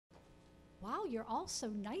Wow, you're all so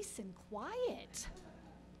nice and quiet.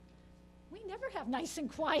 We never have nice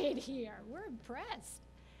and quiet here. We're impressed.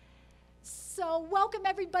 So welcome,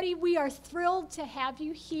 everybody. We are thrilled to have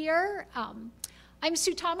you here. I'm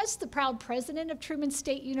Sue Thomas, the proud president of Truman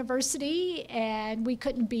State University, and we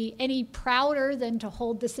couldn't be any prouder than to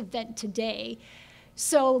hold this event today.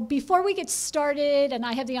 So before we get started, and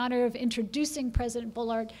I have the honor of introducing President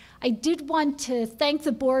Bullard, I did want to thank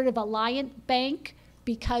the board of Alliant Bank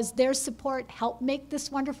because their support helped make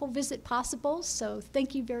this wonderful visit possible. So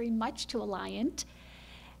thank you very much to Alliant.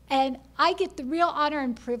 And I get the real honor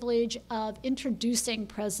and privilege of introducing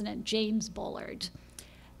President James Bullard.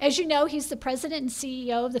 As you know, he's the president and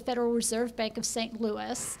CEO of the Federal Reserve Bank of St.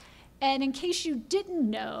 Louis. And in case you didn't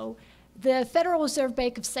know, the Federal Reserve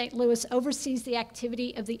Bank of St. Louis oversees the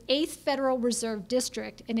activity of the 8th Federal Reserve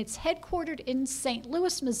District, and it's headquartered in St.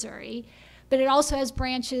 Louis, Missouri, but it also has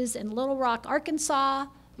branches in Little Rock, Arkansas,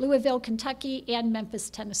 Louisville, Kentucky, and Memphis,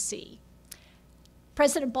 Tennessee.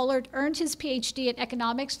 President Bullard earned his PhD in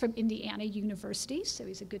economics from Indiana University, so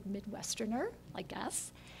he's a good Midwesterner like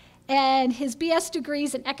us, and his BS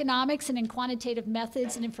degrees in economics and in quantitative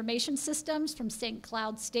methods and information systems from St.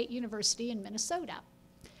 Cloud State University in Minnesota.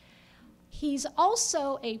 He's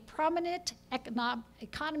also a prominent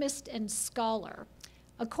economist and scholar.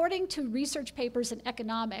 According to research papers in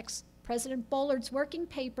economics, President Bullard's working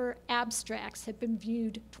paper abstracts have been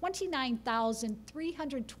viewed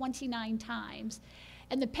 29,329 times,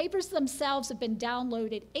 and the papers themselves have been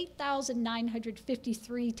downloaded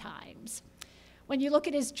 8,953 times. When you look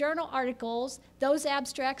at his journal articles, those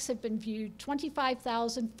abstracts have been viewed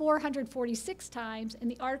 25,446 times, and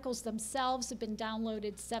the articles themselves have been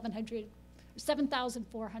downloaded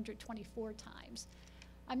 7,424 times.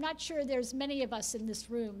 I'm not sure there's many of us in this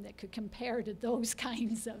room that could compare to those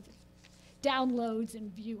kinds of downloads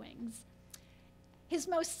and viewings. His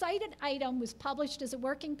most cited item was published as a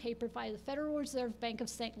working paper by the Federal Reserve Bank of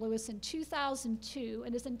St. Louis in 2002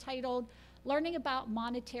 and is entitled Learning About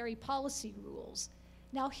Monetary Policy Rules.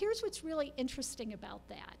 Now, here's what's really interesting about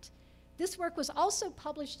that. This work was also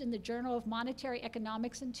published in the Journal of Monetary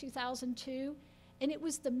Economics in 2002, and it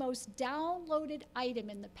was the most downloaded item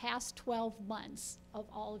in the past 12 months of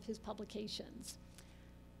all of his publications.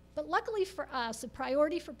 But luckily for us, a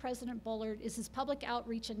priority for President Bullard is his public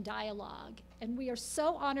outreach and dialogue, and we are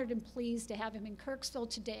so honored and pleased to have him in Kirksville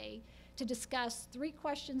today to discuss 3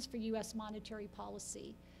 questions for U.S. monetary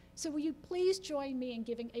policy. So will you please join me in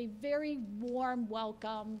giving a very warm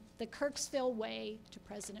welcome, the Kirksville way, to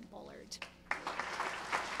President Bullard.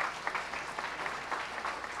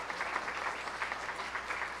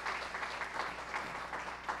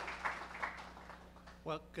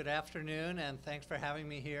 Well, good afternoon, and thanks for having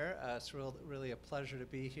me here. It's really a pleasure to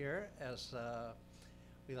be here as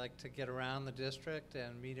we like to get around the district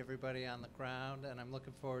and meet everybody on the ground, and I'm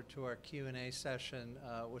looking forward to our Q&A session,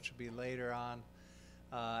 which will be later on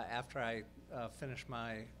after I finish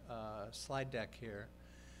my slide deck here.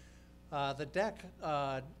 The deck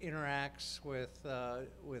interacts with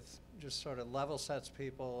just sort of level sets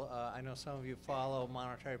people. I know some of you follow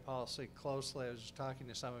monetary policy closely. I was just talking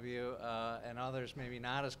to some of you, and others maybe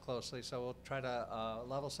not as closely. So we'll try to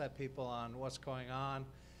level set people on what's going on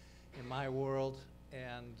in my world,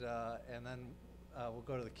 and then we'll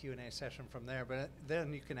go to the Q&A session from there. But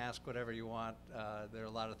then you can ask whatever you want. There are a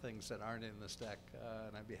lot of things that aren't in this deck,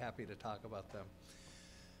 and I'd be happy to talk about them.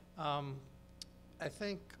 I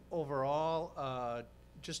think overall,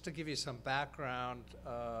 just to give you some background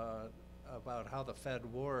about how the Fed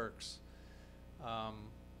works, I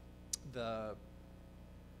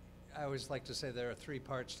always like to say there are 3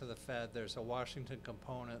 parts to the Fed. There's a Washington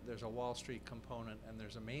component, there's a Wall Street component, and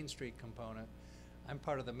there's a Main Street component. I'm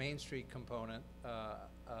part of the Main Street component,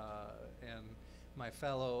 and my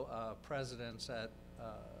fellow presidents at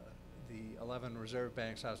the 11 reserve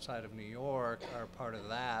banks outside of New York are part of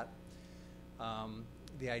that.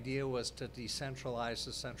 The idea was to decentralize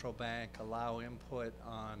the central bank, allow input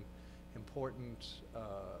on important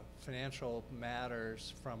financial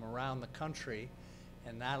matters from around the country,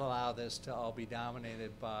 and not allow this to all be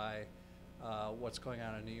dominated by what's going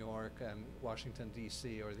on in New York and Washington,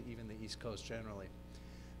 D.C., or even the East Coast generally.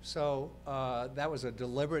 So that was a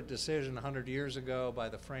deliberate decision 100 years ago by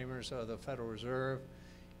the framers of the Federal Reserve.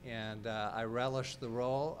 And I relish the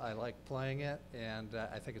role. I like playing it, and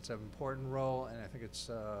I think it's an important role, and I think it's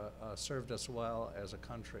served us well as a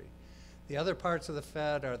country. The other parts of the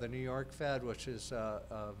Fed are the New York Fed, which is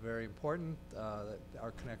very important,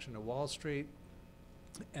 our connection to Wall Street,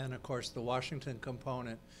 and of course the Washington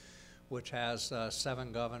component, which has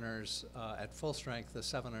 7 governors at full strength, the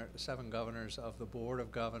seven governors of the Board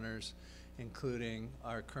of Governors, including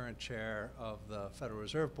our current chair of the Federal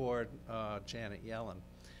Reserve Board, Janet Yellen.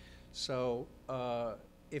 So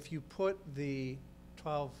if you put the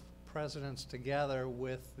 12 presidents together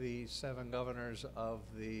with the 7 governors of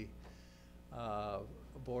the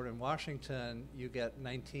board in Washington, you get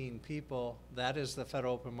 19 people. That is the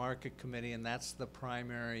Federal Open Market Committee, and that's the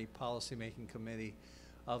primary policymaking committee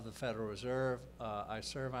of the Federal Reserve. I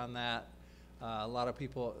serve on that. A lot of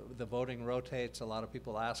people, the voting rotates. A lot of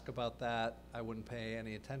people ask about that. I wouldn't pay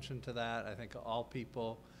any attention to that. I think all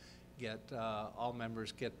people get, all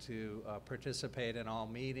members get to participate in all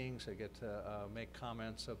meetings. They get to make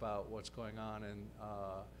comments about what's going on in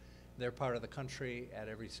their part of the country at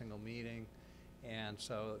every single meeting. And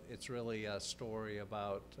so it's really a story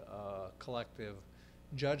about collective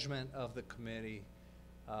judgment of the committee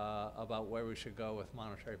about where we should go with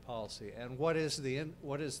monetary policy. And what is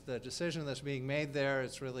the decision that's being made there?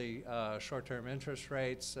 It's really short-term interest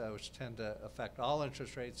rates, which tend to affect all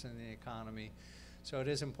interest rates in the economy. So it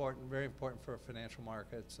is important, very important for financial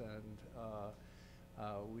markets, and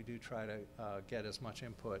we do try to get as much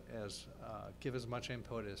input as, give as much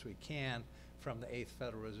input as we can from the 8th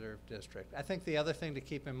Federal Reserve District. I think the other thing to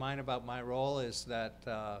keep in mind about my role is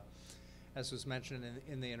that, as was mentioned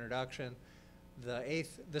in the introduction,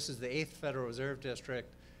 this is the 8th Federal Reserve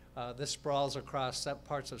District. This sprawls across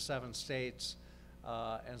parts of 7 states,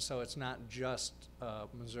 and so it's not just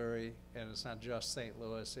Missouri, and it's not just St.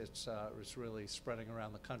 Louis. It's really spreading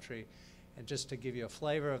around the country. And just to give you a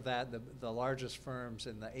flavor of that, the largest firms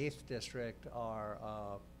in the 8th District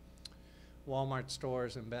are Walmart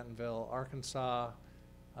stores in Bentonville, Arkansas.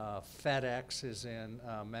 FedEx is in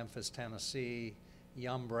Memphis, Tennessee.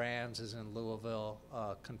 Yum Brands is in Louisville,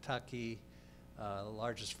 Kentucky. The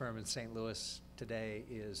largest firm in St. Louis today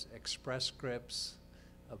is Express Scripts,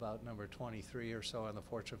 about number 23 or so on the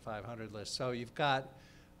Fortune 500 list. So you've got,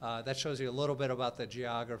 that shows you a little bit about the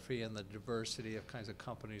geography and the diversity of kinds of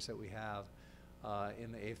companies that we have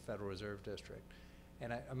in the 8th Federal Reserve District.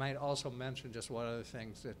 And I might also mention just one other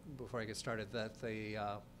thing before I get started, that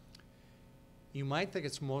you might think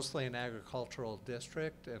it's mostly an agricultural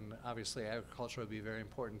district, and obviously agriculture would be very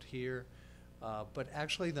important here, but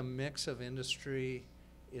actually the mix of industry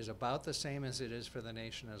is about the same as it is for the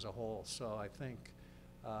nation as a whole. So I think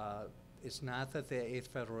it's not that the 8th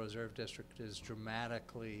Federal Reserve District is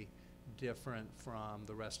dramatically different from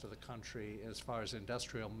the rest of the country as far as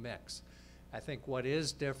industrial mix. I think what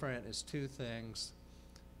is different is 2 things.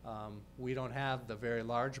 We don't have the very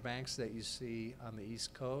large banks that you see on the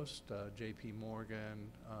East Coast, JP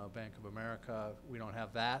Morgan, Bank of America. We don't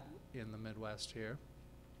have that in the Midwest here.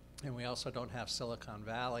 And we also don't have Silicon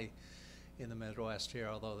Valley in the Midwest here,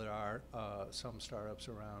 although there are some startups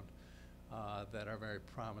around that are very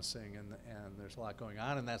promising, and there's a lot going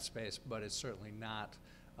on in that space, but it's certainly not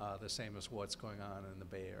the same as what's going on in the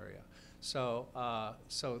Bay Area. So,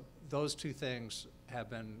 so those 2 things have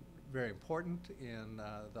been very important in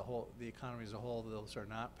the economy as a whole. Those are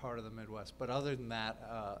not part of the Midwest, but other than that,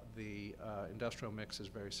 the industrial mix is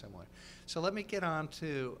very similar. So let me get on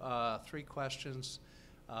to 3 questions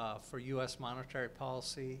for U.S. monetary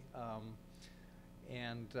policy,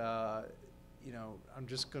 you know, I'm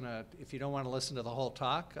just gonna, if you don't want to listen to the whole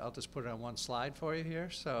talk, I'll just put it on one slide for you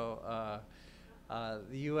here. So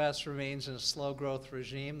the U.S. remains in a slow growth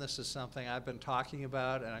regime. This is something I've been talking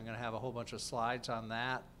about, and I'm going to have a whole bunch of slides on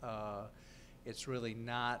that. It's really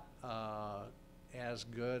not as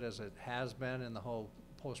good as it has been in the whole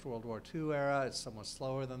post-World War II era. It's somewhat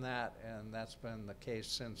slower than that, and that's been the case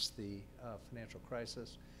since the financial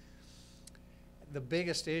crisis. The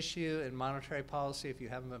biggest issue in monetary policy, if you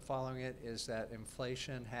haven't been following it, is that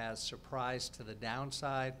inflation has surprised to the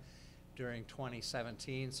downside during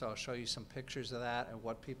 2017. So I'll show you some pictures of that and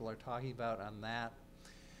what people are talking about on that.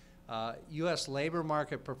 U.S. labor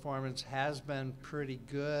market performance has been pretty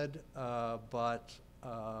good, but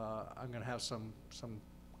I'm going to have some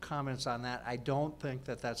comments on that. I don't think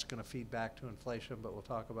that that's going to feed back to inflation, but we'll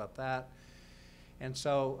talk about that. And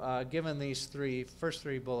so given these first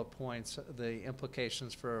three bullet points, the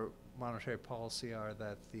implications for monetary policy are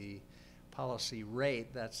that the policy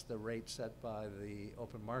rate, that's the rate set by the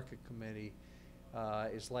Open Market Committee,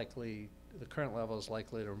 is likely, the current level is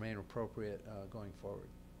likely to remain appropriate going forward.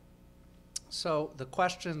 So the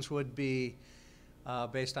questions would be,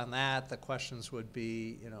 based on that, the questions would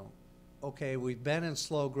be, you know, okay, we've been in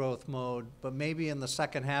slow growth mode, but maybe in the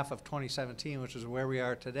second half of 2017, which is where we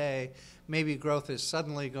are today, maybe growth is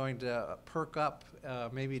suddenly going to perk up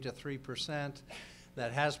maybe to 3%.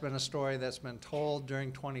 That has been a story that's been told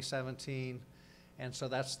during 2017. And so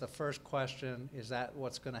that's the first question, is that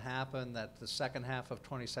what's going to happen, that the second half of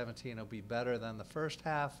 2017 will be better than the first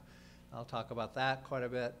half? I'll talk about that quite a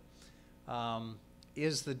bit.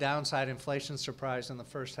 Is the downside inflation surprise in the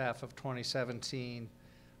first half of 2017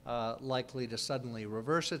 likely to suddenly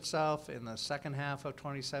reverse itself in the second half of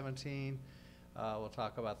 2017? We'll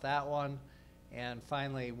talk about that one. And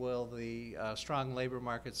finally, will the strong labor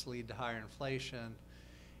markets lead to higher inflation?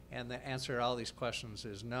 And the answer to all these questions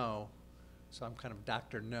is no. So I'm kind of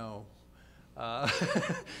Dr. No.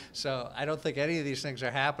 So I don't think any of these things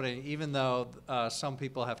are happening, even though some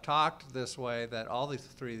people have talked this way that all these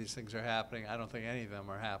three of these things are happening. I don't think any of them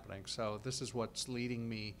are happening. So this is what's leading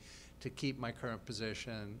me to keep my current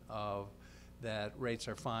position of that rates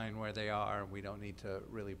are fine where they are, and we don't need to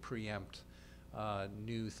really preempt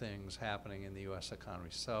new things happening in the U.S. economy.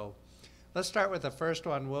 So let's start with the first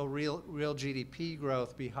one. Will real GDP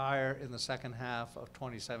growth be higher in the second half of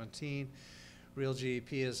 2017? Real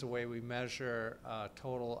GDP is the way we measure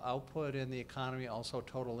total output in the economy, also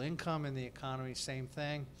total income in the economy, same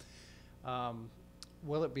thing.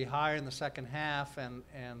 Will it be higher in the second half? And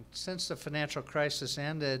since the financial crisis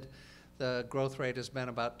ended, the growth rate has been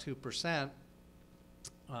about 2%.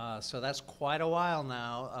 So that's quite a while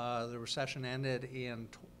now. The recession ended in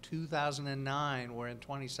 2009. We're in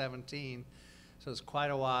 2017, so it's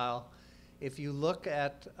quite a while. If you look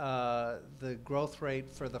at the growth rate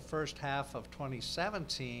for the first half of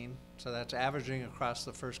 2017, so that's averaging across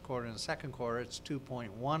the first quarter and the second quarter, it's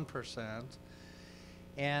 2.1%.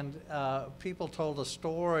 And people told a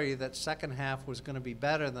story that second half was going to be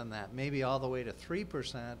better than that, maybe all the way to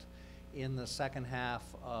 3% in the second half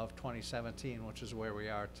of 2017, which is where we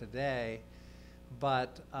are today.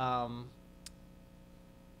 But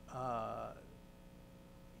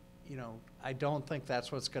you know, I don't think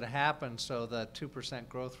that's what's going to happen, so the 2%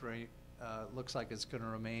 growth rate looks like it's going to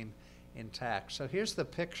remain intact. So here's the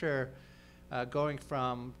picture going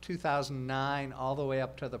from 2009 all the way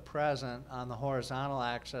up to the present. On the horizontal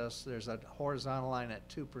axis, there's a horizontal line at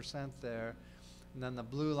 2% there, and then the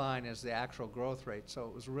blue line is the actual growth rate. So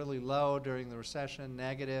it was really low during the recession,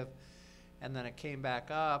 negative, and then it came back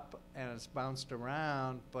up and it's bounced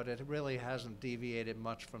around, but it really hasn't deviated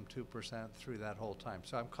much from 2% through that whole time.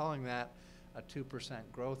 So I'm calling that a 2%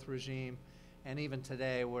 growth regime. And even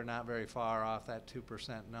today, we're not very far off that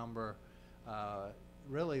 2% number.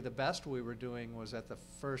 Really, the best we were doing was at the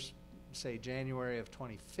first, say, January of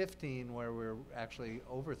 2015, where we were actually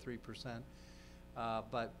over 3%,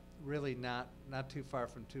 but really not too far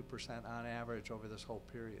from 2% on average over this whole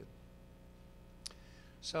period.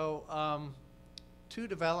 So two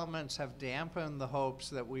developments have dampened the hopes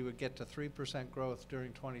that we would get to 3% growth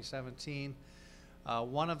during 2017.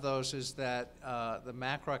 One of those is that the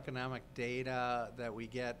macroeconomic data that we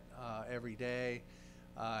get every day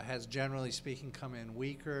has, generally speaking, come in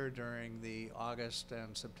weaker during the August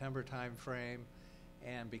and September time frame.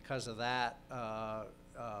 And because of that,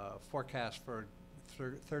 forecasts for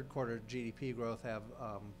third quarter GDP growth have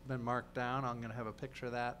been marked down. I'm going to have a picture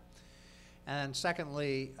of that. And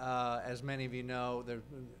secondly, as many of you know, there's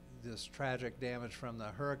this tragic damage from the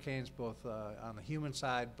hurricanes, both on the human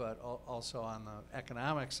side, but also on the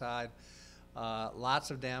economic side. Lots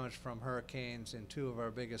of damage from hurricanes in two of our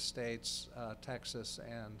biggest states, Texas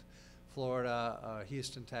and Florida.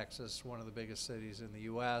 Houston, Texas, one of the biggest cities in the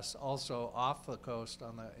U.S. Also off the coast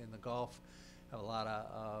in the Gulf, have a lot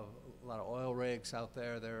of oil rigs out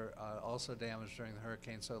there. They're also damaged during the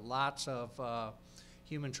hurricane. So lots of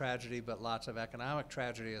human tragedy, but lots of economic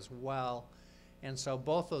tragedy as well. And so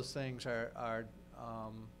both those things are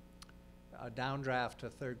a downdraft to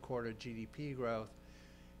third quarter GDP growth.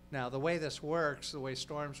 Now, the way this works, the way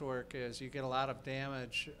storms work, is you get a lot of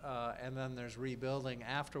damage and then there's rebuilding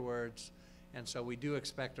afterwards. And so we do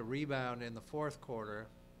expect a rebound in the fourth quarter.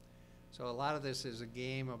 So a lot of this is a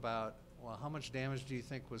game about, well, how much damage do you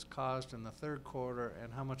think was caused in the third quarter,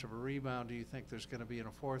 and how much of a rebound do you think there's going to be in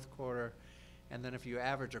a fourth quarter? And then if you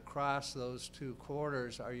average across those two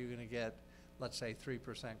quarters, are you going to get, let's say,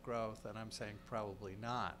 3% growth? And I'm saying probably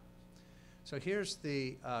not. So here's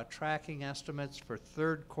the tracking estimates for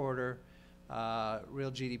third quarter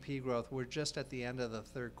real GDP growth. We're just at the end of the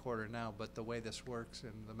third quarter now, but the way this works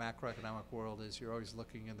in the macroeconomic world is you're always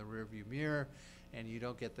looking in the rearview mirror, and you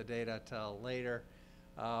don't get the data till later.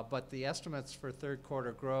 But the estimates for third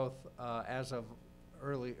quarter growth as of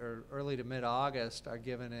early to mid-August are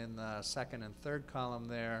given in the second and third column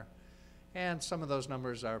there. And some of those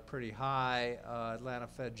numbers are pretty high. Atlanta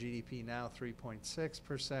Fed GDP now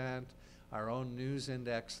 3.6%. Our own news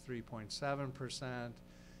index 3.7%.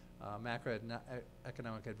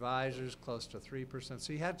 Macroeconomic advisors close to 3%.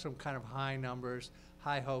 So you had some kind of high numbers,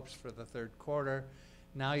 high hopes for the third quarter.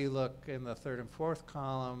 Now you look in the third and fourth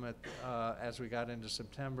column at, as we got into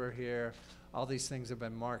September here, all these things have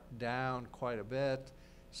been marked down quite a bit.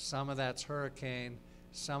 Some of that's hurricane,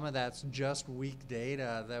 some of that's just weak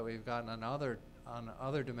data that we've gotten on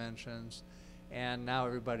other dimensions, and now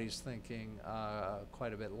everybody's thinking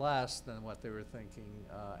quite a bit less than what they were thinking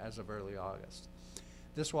as of early August.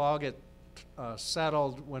 This will all get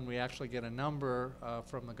settled when we actually get a number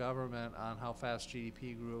from the government on how fast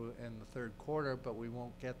GDP grew in the third quarter, but we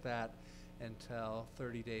won't get that until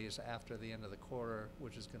 30 days after the end of the quarter,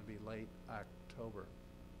 which is going to be late October.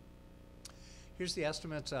 Here's the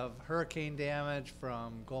estimates of hurricane damage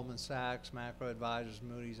from Goldman Sachs, Macro Advisors,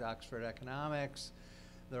 Moody's, Oxford Economics.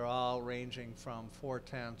 They're all ranging from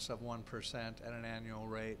 0.4% at an annual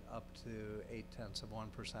rate up to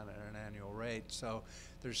 0.8% at an annual rate. So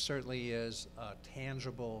there certainly is a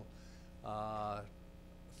tangible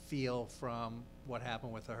feel from what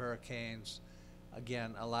happened with the hurricanes.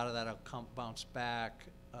 Again, a lot of that will bounce back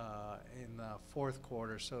in the fourth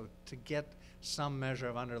quarter. So to get some measure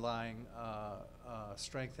of underlying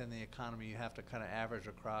strength in the economy, you have to kind of average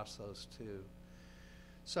across those two.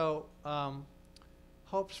 So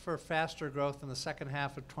hopes for faster growth in the second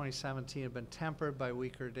half of 2017 have been tempered by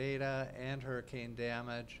weaker data and hurricane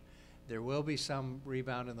damage. There will be some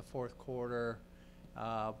rebound in the fourth quarter,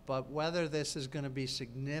 but whether this is going to be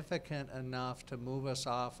significant enough to move us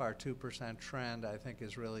off our 2% trend, I think,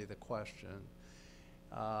 is really the question.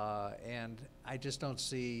 And I just don't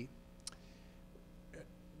see,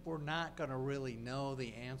 we're not going to really know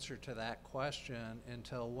the answer to that question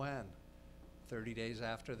until when? 30 days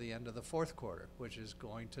after the end of the fourth quarter, which is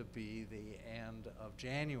going to be the end of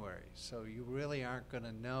January. So you really aren't going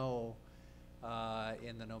to know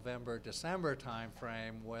in the November, December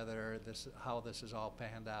timeframe whether how this is all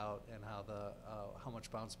panned out and how much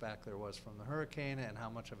bounce back there was from the hurricane, and how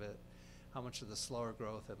much of the slower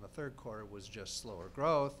growth in the third quarter was just slower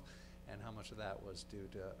growth, and how much of that was due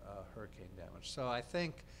to hurricane damage. So I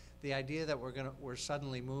think the idea that we're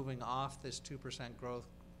suddenly moving off this 2% growth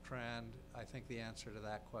trend, I think the answer to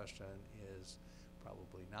that question is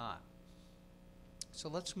probably not. So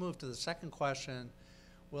let's move to the second question.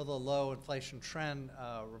 Will the low inflation trend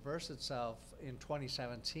reverse itself in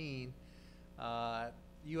 2017?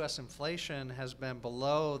 U.S. inflation has been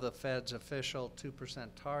below the Fed's official 2%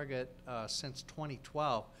 target since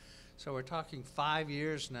 2012. So we're talking 5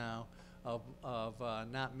 years now of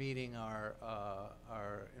not meeting our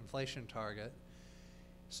inflation target.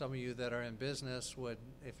 Some of you that are in business would,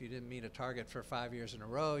 if you didn't meet a target for 5 years in a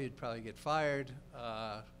row, you'd probably get fired.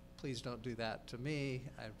 Please don't do that to me.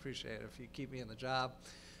 I appreciate it if you keep me in the job.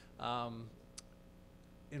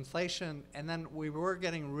 Inflation, and then we were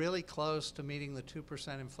getting really close to meeting the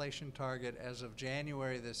 2% inflation target as of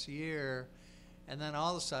January this year, and then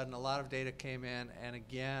all of a sudden a lot of data came in, and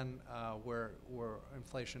again where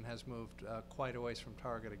inflation has moved quite a ways from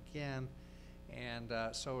target again. And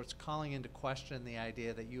so it's calling into question the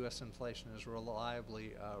idea that U.S. inflation is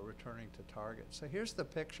reliably returning to target. So here's the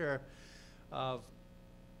picture of,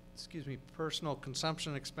 personal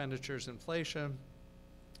consumption expenditures inflation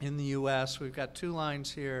in the U.S. We've got two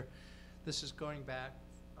lines here. This is going back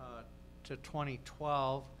to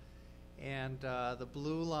 2012. And the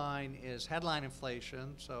blue line is headline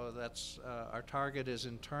inflation. So that's our target is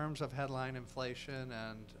in terms of headline inflation,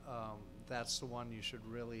 and that's the one you should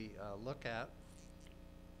really look at.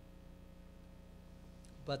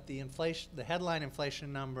 But the headline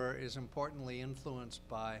inflation number is importantly influenced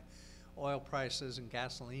by oil prices and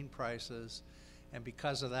gasoline prices, and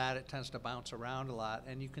because of that, it tends to bounce around a lot.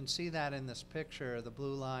 And you can see that in this picture, the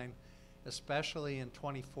blue line, especially in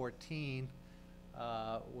 2014,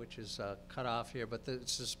 which is cut off here, but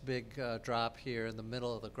it's this big drop here in the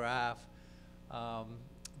middle of the graph.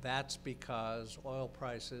 That's because oil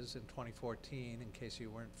prices in 2014, in case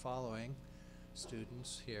you weren't following,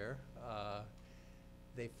 students here,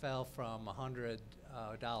 they fell from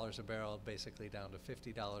 $100 a barrel basically down to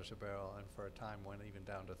 $50 a barrel, and for a time went even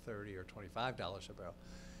down to $30 or $25 a barrel.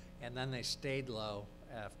 And then they stayed low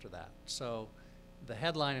after that. So the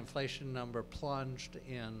headline inflation number plunged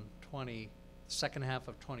in second half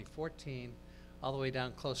of 2014 all the way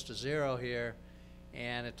down close to zero here,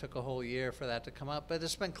 and it took a whole year for that to come up. But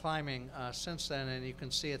it's been climbing since then, and you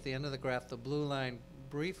can see at the end of the graph the blue line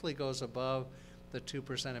briefly goes above the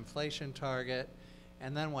 2% inflation target.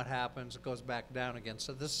 And then what happens, it goes back down again.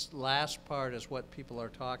 So this last part is what people are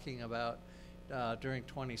talking about during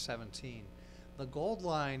 2017. The gold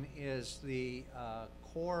line is the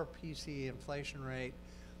core PCE inflation rate.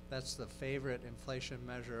 That's the favorite inflation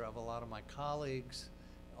measure of a lot of my colleagues,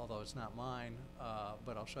 although it's not mine,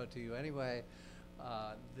 but I'll show it to you anyway.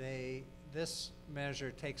 They This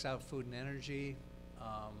measure takes out food and energy.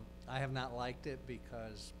 I have not liked it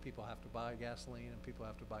because people have to buy gasoline and people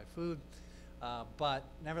have to buy food. But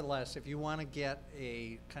nevertheless, if you want to get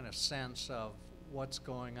a kind of sense of what's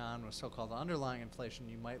going on with so-called underlying inflation,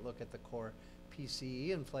 you might look at the core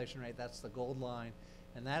PCE inflation rate. That's the gold line,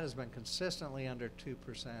 and that has been consistently under 2%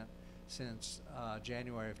 since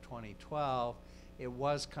January of 2012. It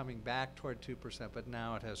was coming back toward 2%, but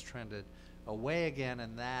now it has trended away again,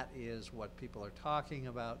 and that is what people are talking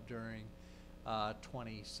about during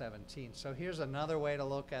 2017. So here's another way to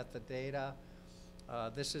look at the data.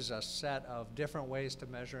 This is a set of different ways to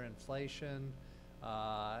measure inflation.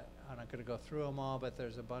 I'm not going to go through them all, but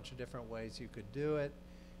there's a bunch of different ways you could do it.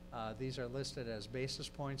 These are listed as basis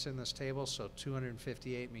points in this table, so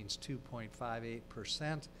 258 means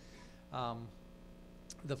 2.58%.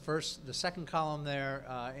 The second column there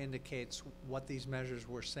indicates what these measures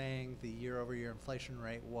were saying the year-over-year inflation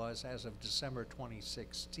rate was as of December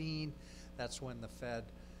 2016. That's when the Fed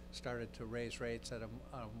started to raise rates at a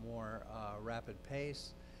more rapid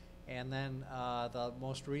pace. And then the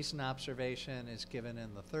most recent observation is given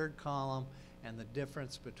in the third column, and the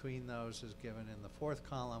difference between those is given in the fourth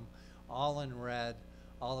column, all in red.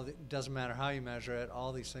 It doesn't matter how you measure it,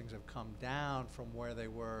 all these things have come down from where they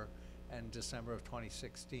were in December of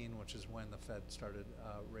 2016, which is when the Fed started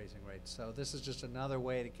raising rates. So this is just another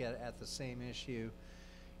way to get at the same issue.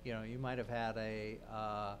 You know, you might have had a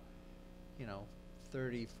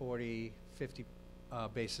 30, 40, 50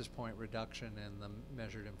 basis point reduction in the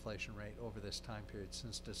measured inflation rate over this time period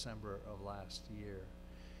since December of last year.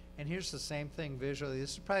 And here's the same thing visually.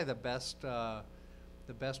 This is probably the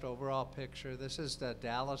best overall picture. This is the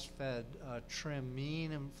Dallas Fed trim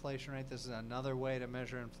mean inflation rate. This is another way to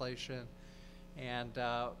measure inflation. And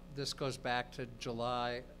this goes back to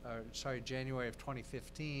January of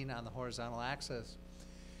 2015 on the horizontal axis.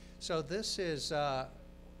 So this is,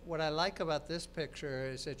 what I like about this picture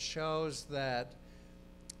is it shows that,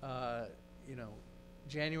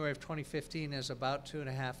 January of 2015 is about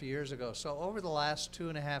 2.5 years ago. So over the last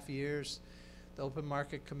 2.5 years, the Open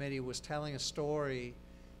Market Committee was telling a story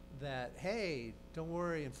that, hey, don't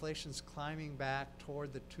worry, inflation's climbing back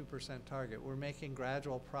toward the 2% target. We're making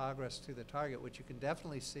gradual progress to the target, which you can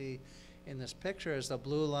definitely see in this picture as the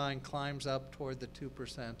blue line climbs up toward the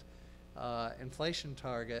 2% inflation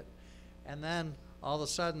target. And then all of a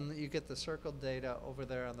sudden you get the circled data over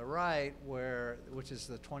there on the right, which is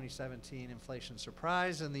the 2017 inflation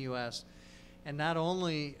surprise in the US. And not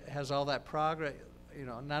only has all that progress,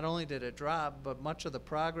 not only did it drop, but much of the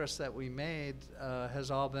progress that we made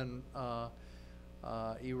has all been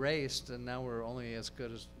erased, and now we're only as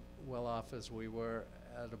well off as we were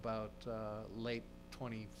at about late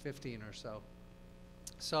 2015 or so.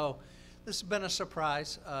 So this has been a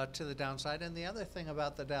surprise to the downside. And the other thing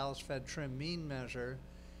about the Dallas Fed trim mean measure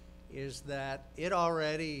is that it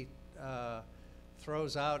already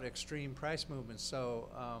throws out extreme price movements. So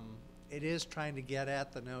it is trying to get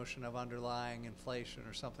at the notion of underlying inflation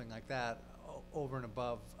or something like that over and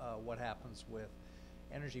above what happens with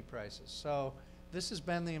energy prices. So this has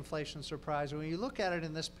been the inflation surprise. When you look at it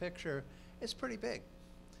in this picture, it's pretty big.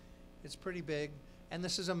 It's pretty big. And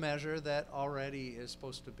this is a measure that already is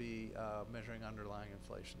supposed to be measuring underlying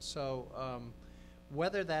inflation. So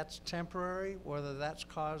whether that's temporary, whether that's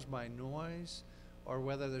caused by noise, or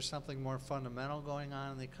whether there's something more fundamental going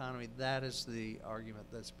on in the economy, that is the argument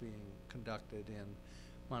that's being conducted in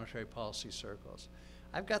monetary policy circles.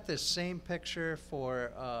 I've got this same picture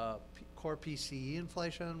for core PCE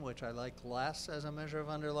inflation, which I like less as a measure of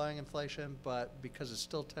underlying inflation, but because it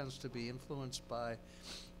still tends to be influenced by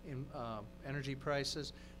energy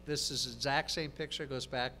prices. This is the exact same picture, goes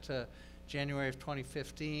back to January of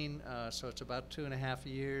 2015, so it's about 2.5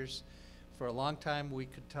 years. For a long time, we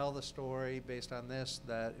could tell the story based on this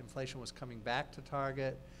that inflation was coming back to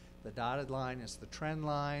target. The dotted line is the trend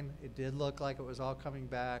line. It did look like it was all coming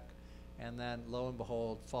back, and then lo and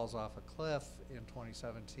behold, falls off a cliff in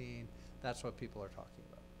 2017. That's what people are talking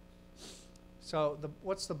about. So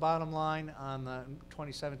what's the bottom line on the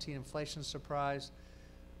 2017 inflation surprise?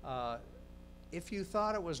 If you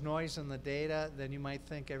thought it was noise in the data, then you might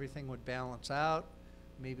think everything would balance out.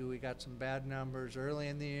 Maybe we got some bad numbers early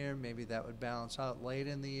in the year. Maybe that would balance out late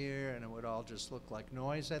in the year, and it would all just look like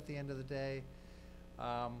noise at the end of the day.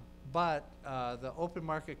 But the Open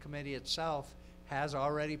Market Committee itself has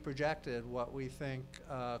already projected what we think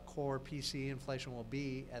core PCE inflation will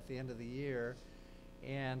be at the end of the year,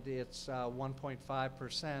 and it's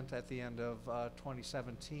 1.5% at the end of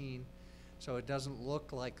 2017. So it doesn't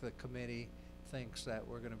look like the committee thinks that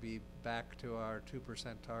we're going to be back to our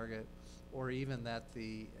 2% target, or even that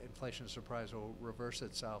the inflation surprise will reverse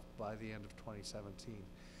itself by the end of 2017.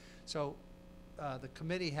 So the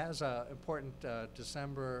committee has an important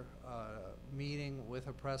December meeting with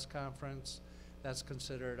a press conference. That's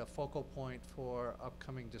considered a focal point for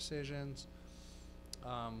upcoming decisions.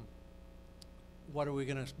 What are we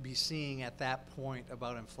going to be seeing at that point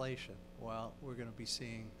about inflation? Well, we're going to be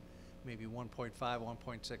seeing maybe 1.5,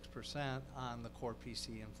 1.6% on the core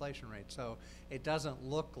PCE inflation rate. So it doesn't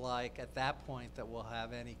look like at that point that we'll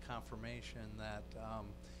have any confirmation that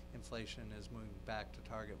inflation is moving back to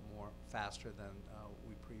target more faster than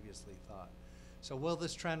we previously thought. So will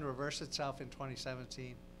this trend reverse itself in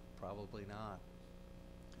 2017? Probably not.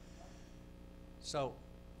 So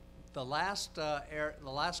the last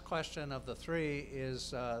question of the three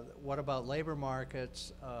is what about labor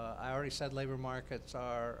markets? I already said labor markets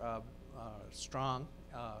are strong,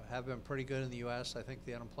 have been pretty good in the U.S. I think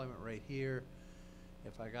the unemployment rate here,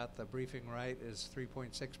 if I got the briefing right, is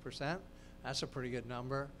 3.6%. That's a pretty good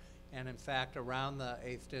number. And in fact, around the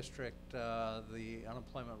 8th District, the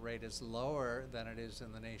unemployment rate is lower than it is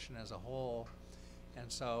in the nation as a whole. And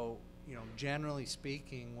so, you know, generally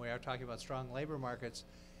speaking, we are talking about strong labor markets.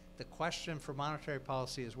 The question for monetary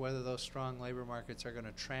policy is whether those strong labor markets are going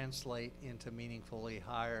to translate into meaningfully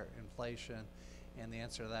higher inflation, and the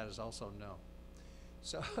answer to that is also no.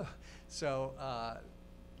 So,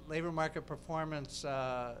 labor market performance,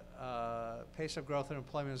 pace of growth and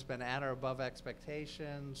employment has been at or above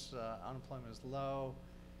expectations. Unemployment is low.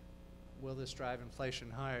 Will this drive inflation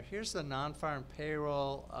higher? Here's the non-farm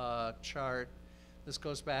payroll chart. This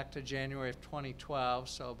goes back to January of 2012,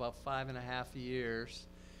 so about 5.5 years.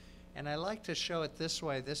 And I like to show it this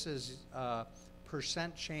way. This is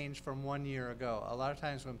percent change from 1 year ago. A lot of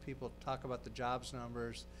times when people talk about the jobs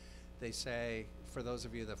numbers, they say, for those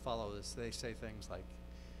of you that follow this, they say things like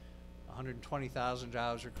 120,000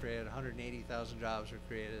 jobs are created, 180,000 jobs are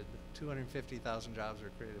created, 250,000 jobs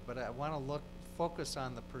are created. But I want to focus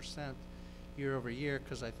on the percent year over year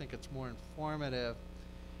because I think it's more informative.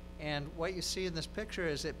 And what you see in this picture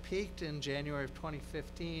is it peaked in January of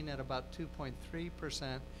 2015 at about 2.3%,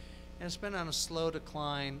 and it's been on a slow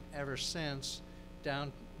decline ever since,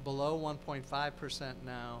 down below 1.5%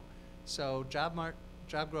 now. So job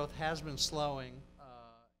growth has been slowing, even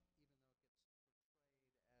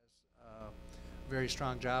though it gets portrayed as very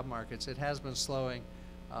strong job markets. It has been slowing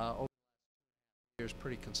over the last 2 years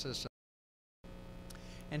pretty consistent.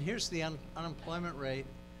 And here's the unemployment rate.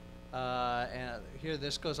 And here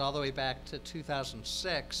this goes all the way back to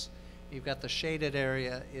 2006. You've got the shaded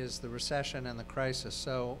area is the recession and the crisis.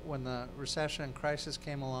 So when the recession and crisis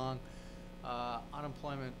came along,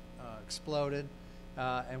 unemployment exploded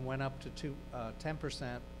and went up to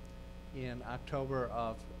 10% in October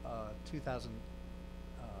of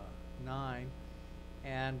 2009.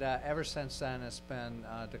 And ever since then, it's been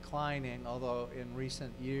declining, although in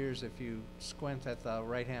recent years, if you squint at the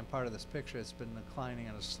right-hand part of this picture, it's been declining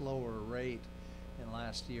at a slower rate in the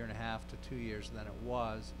last 1.5 to 2 years than it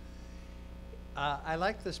was. I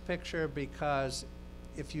like this picture because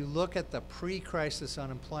if you look at the pre-crisis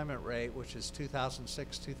unemployment rate, which is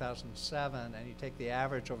 2006, 2007, and you take the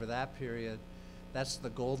average over that period, that's the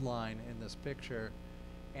gold line in this picture.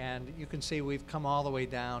 And you can see we've come all the way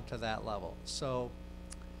down to that level. So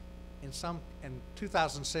in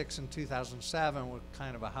 2006 and 2007 was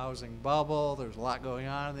kind of a housing bubble. There's a lot going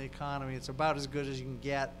on in the economy. It's about as good as you can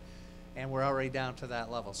get, and we're already down to that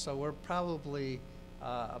level. So we're probably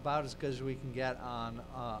about as good as we can get on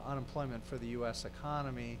unemployment for the U.S.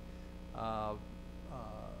 economy,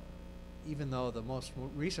 even though the most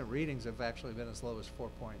recent readings have actually been as low as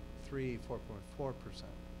 4.3, 4.4%.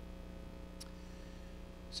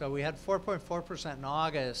 So we had 4.4% in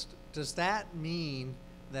August. Does that mean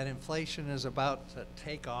that inflation is about to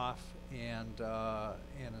take off and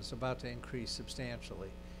is about to increase substantially?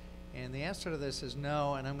 And the answer to this is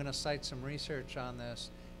no, and I'm going to cite some research on this.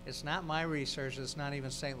 It's not my research, it's not even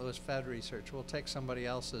St. Louis Fed research. We'll take somebody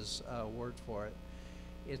else's word for it.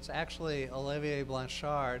 It's actually Olivier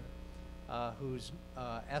Blanchard, who's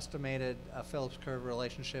estimated a Phillips curve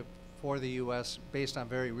relationship for the U.S. based on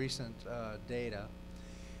very recent data.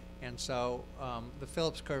 And so the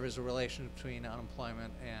Phillips curve is a relation between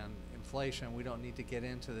unemployment and inflation. We don't need to get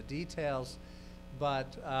into the details,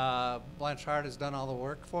 but Blanchard has done all the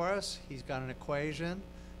work for us. He's got an equation.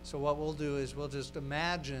 So what we'll do is we'll just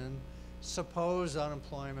imagine, suppose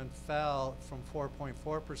unemployment fell from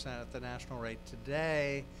 4.4% at the national rate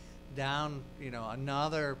today down,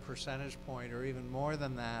 another percentage point or even more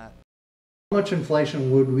than that. How much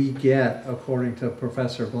inflation would we get according to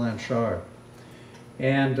Professor Blanchard?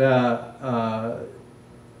 And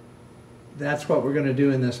that's what we're going to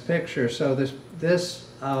do in this picture. So this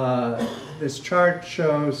chart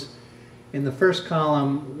shows in the first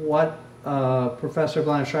column what Professor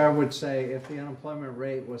Blanchard would say if the unemployment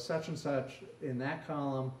rate was such and such in that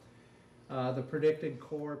column. The predicted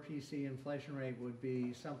core PC inflation rate would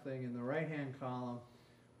be something in the right-hand column.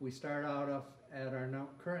 We start out at our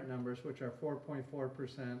current numbers, which are 4.4%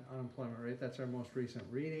 unemployment rate. That's our most recent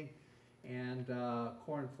reading. And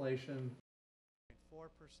core inflation, 4%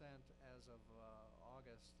 as of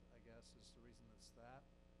August, I guess, is the reason it's that.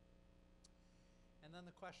 And then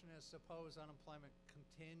the question is, suppose unemployment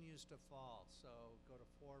continues to fall. So go to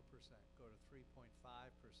 4%, go to 3.5%,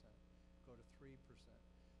 go to 3%.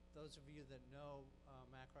 Those of you that know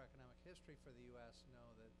macroeconomic history for the U.S. know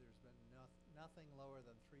that there's been nothing lower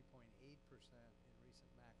than 3.8% in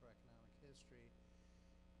recent macroeconomic history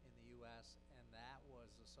in the U.S., and that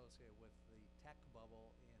was associated with the tech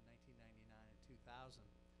bubble in 1999 and 2000.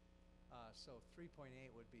 So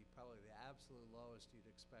 3.8 would be probably the absolute lowest you'd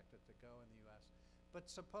expect it to go in the U.S.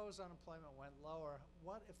 But suppose unemployment went lower,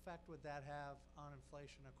 what effect would that have on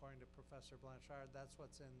inflation according to Professor Blanchard? That's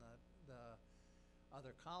what's in the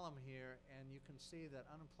other column here, and you can see that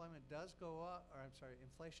unemployment does go up, or I'm sorry,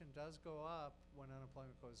 inflation does go up when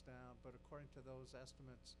unemployment goes down, but according to those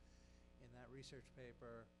estimates in that research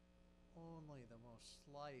paper, only the most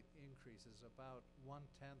slight increases, about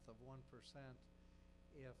 1/10 of 1%.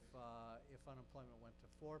 If unemployment went to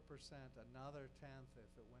 4%, another 10th.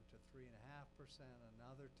 If it went to 3.5%,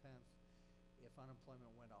 another 10th. If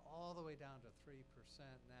unemployment went all the way down to 3%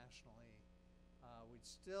 nationally, we'd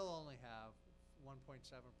still only have 1.7%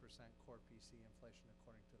 core PC inflation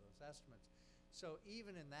according to those estimates. So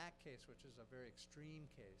even in that case, which is a very extreme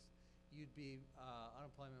case,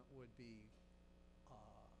 unemployment would be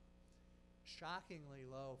shockingly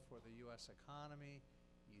low for the U.S. economy.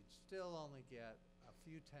 You'd still only get a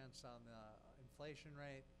few tenths on the inflation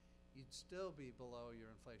rate. You'd still be below your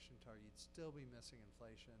inflation target. You'd still be missing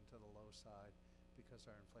inflation to the low side because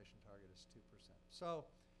our inflation target is 2%. So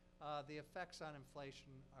the effects on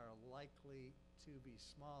inflation are likely to be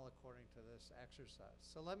small according to this exercise.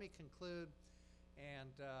 So let me conclude,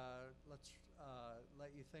 and let's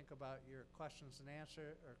let you think about your questions and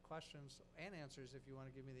answers if you want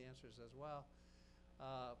to give me the answers as well.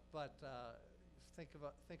 But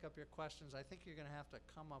think up your questions. I think you're going to have to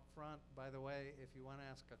come up front, by the way, if you want to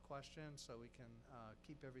ask a question, so we can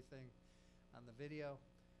keep everything on the video.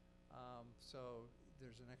 So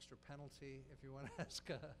there's an extra penalty if you want to ask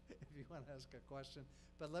a question.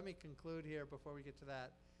 But let me conclude here before we get to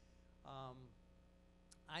that.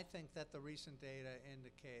 I think that the recent data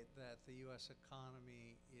indicate that the U.S.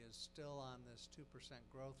 economy is still on this 2%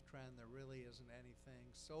 growth trend. There really isn't anything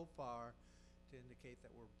so far to indicate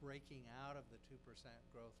that we're breaking out of the 2%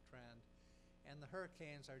 growth trend. And the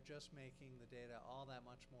hurricanes are just making the data all that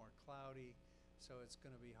much more cloudy. So it's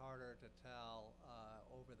going to be harder to tell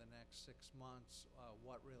over the next 6 months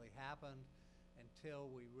what really happened until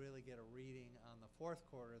we really get a reading on the fourth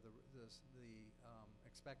quarter, the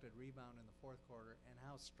expected rebound in the fourth quarter, and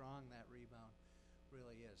how strong that rebound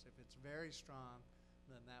really is. If it's very strong,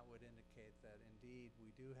 then that would indicate that indeed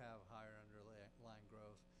we do have higher underlying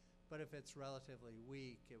growth. But if it's relatively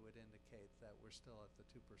weak, it would indicate that we're still at the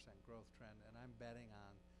 2% growth trend, and I'm betting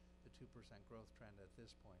on the 2% growth trend at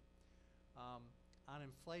this point. On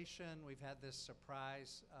inflation, we've had this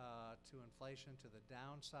surprise to inflation to the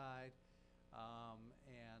downside,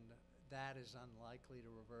 and that is unlikely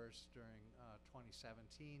to reverse during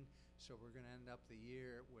 2017. So we're going to end up the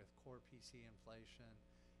year with core PC inflation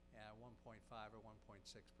at 1.5 or 1.6%,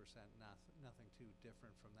 nothing too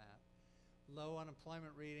different from that. Low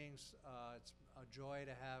unemployment readings, it's a joy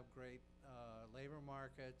to have great labor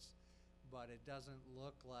markets, but it doesn't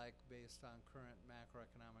look like, based on current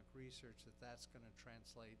macroeconomic research, that that's going to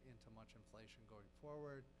translate into much inflation going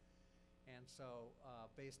forward. And so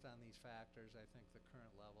based on these factors, I think the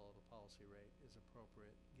current level of the policy rate is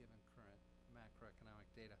appropriate given current macroeconomic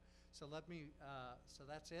data. So so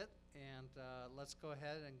that's it, and let's go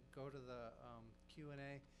ahead and go to the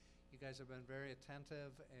Q&A. You guys have been very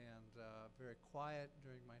attentive and very quiet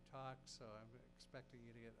during my talk, so I'm expecting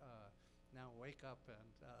you to now wake up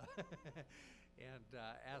and and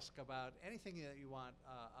ask about anything that you want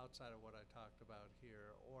outside of what I talked about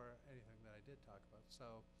here, or anything that I did talk about.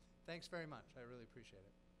 So thanks very much. I really appreciate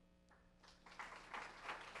it.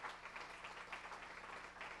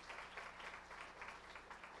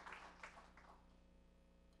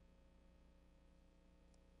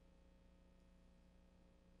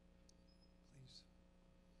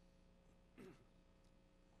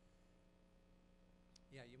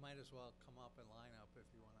 Yeah, you might as well come up and line up if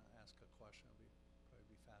you want to ask a question. It'll probably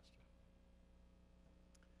be faster.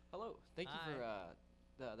 Hello. Thank you Hi.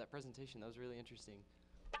 for that presentation. That was really interesting.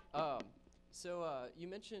 You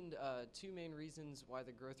mentioned two main reasons why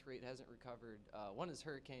the growth rate hasn't recovered. One is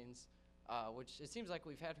hurricanes, which it seems like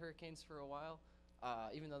we've had hurricanes for a while,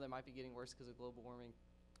 even though they might be getting worse because of global warming.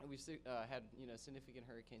 And we've had significant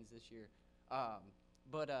hurricanes this year.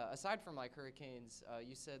 Aside from like hurricanes,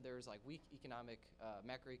 you said there was like weak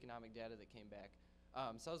macroeconomic data that came back.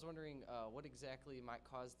 So I was wondering what exactly might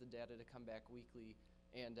cause the data to come back weakly,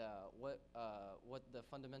 and what the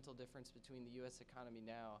fundamental difference between the U.S. economy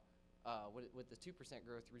now with the 2%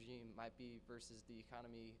 growth regime might be versus the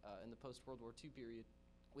economy in the post-World War II period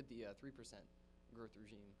with the 3% growth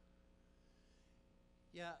regime.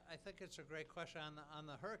 Yeah, I think it's a great question. On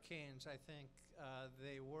the hurricanes, I think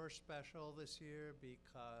they were special this year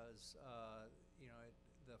because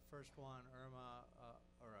the first one, Irma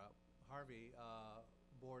or Harvey,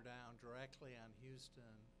 bore down directly on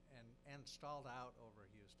Houston and stalled out over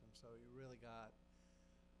Houston. So you really got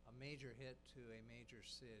a major hit to a major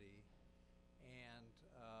city, and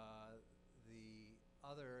the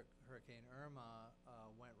other hurricane, Irma,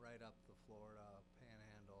 went right up the Florida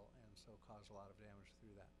Panhandle, and so caused a lot of damage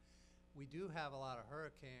through that. We do have a lot of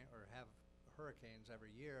hurricanes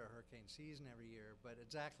every year, a hurricane season every year, but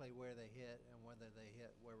exactly where they hit and whether they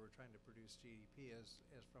hit where we're trying to produce GDP is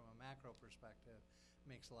from a macro perspective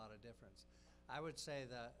makes a lot of difference. I would say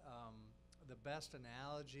that the best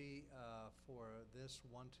analogy for this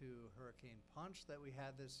 1-2 hurricane punch that we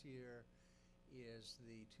had this year is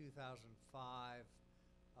the 2005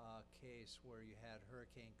 case where you had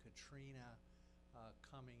Hurricane Katrina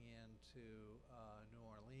coming into New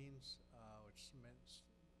Orleans, which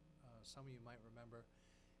some of you might remember,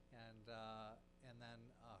 and then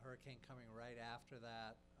a hurricane coming right after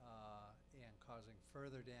that and causing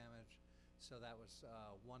further damage. So that was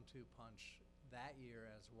 1-2 punch that year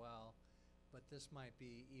as well. But this might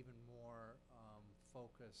be even more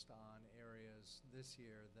focused on areas this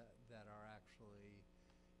year that are actually,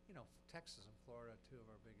 Texas and Florida, two of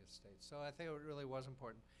our biggest states. So I think it really was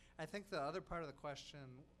important. I think the other part of the question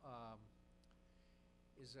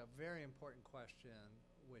is a very important question,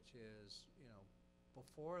 which is,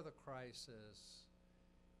 before the crisis,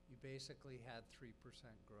 you basically had 3%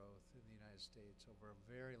 growth in the United States over a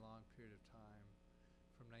very long period of time,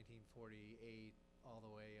 from 1948 all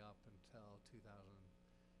the way up until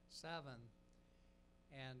 2007.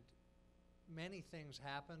 And many things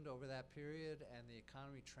happened over that period, and the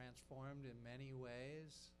economy transformed in many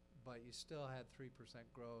ways, but you still had 3%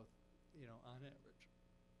 growth, on average.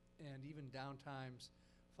 And even down times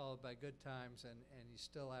followed by good times, and you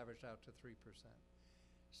still averaged out to 3%.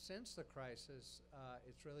 Since the crisis,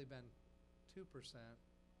 it's really been 2%.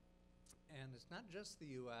 And it's not just the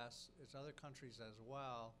U.S., it's other countries as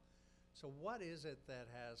well. So what is it that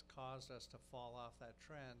has caused us to fall off that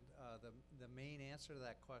trend? The main answer to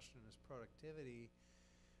that question is productivity.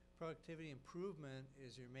 Productivity improvement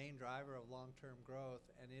is your main driver of long-term growth,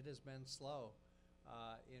 and it has been slow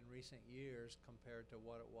in recent years compared to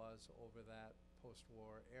what it was over that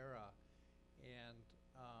post-war era. And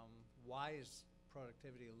why is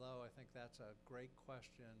productivity low? I think that's a great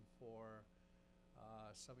question for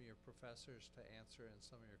some of your professors to answer in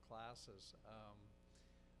some of your classes.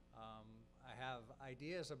 I have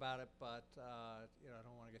ideas about it, but I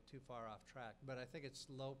don't want to get too far off track. But I think it's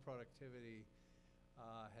low productivity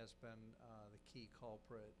has been the key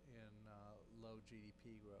culprit in low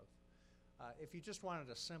GDP growth. If you just wanted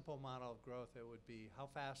a simple model of growth, it would be how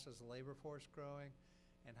fast is the labor force growing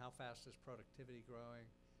and how fast is productivity growing.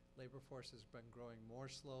 Labor force has been growing more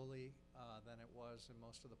slowly than it was in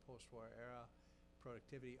most of the post-war era.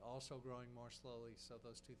 Productivity also growing more slowly, so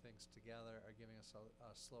those two things together are giving us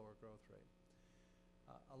a slower growth rate.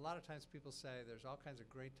 A lot of times people say there's all kinds of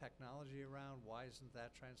great technology around, why isn't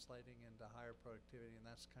that translating into higher productivity? And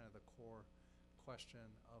that's kind of the core question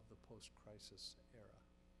of the post-crisis era.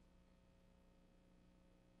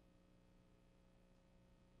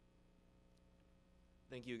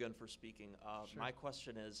 Thank you again for speaking. Sure. My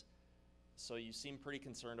question is, so you seem pretty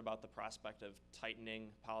concerned about the prospect of tightening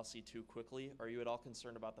policy too quickly. Are you at all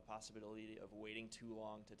concerned about the possibility of waiting too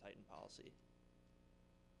long to tighten policy?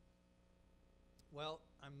 Well,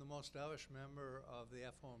 I'm the most dovish member of the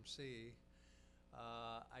FOMC.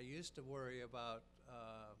 I used to worry about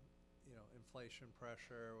inflation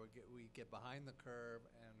pressure. We'd get behind the curve,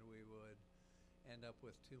 and we would end up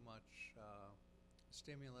with too much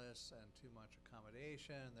stimulus and too much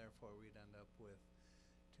accommodation, and therefore we'd end up with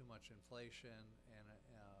too much inflation,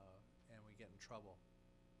 and we get in trouble.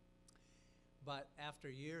 But after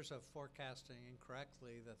years of forecasting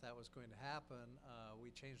incorrectly that was going to happen,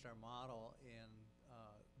 we changed our model in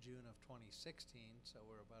June of 2016, so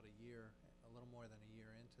we're about a little more than a year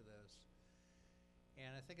into this.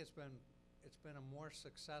 And I think it's been a more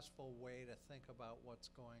successful way to think about what's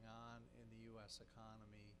going on in the U.S.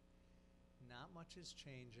 economy. Not much is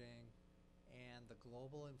changing, and the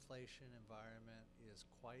global inflation environment is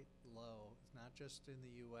quite low. It's not just in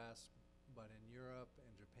the U.S., but in Europe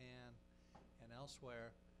and Japan and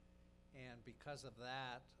elsewhere. And because of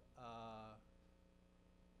that,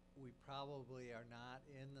 we probably are not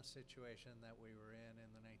in the situation that we were in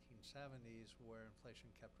the 1970s, where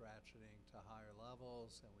inflation kept ratcheting to higher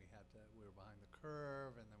levels, and we were behind the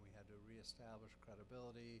curve, and then we had to reestablish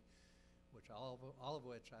credibility, which all of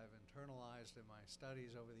which I've internalized in my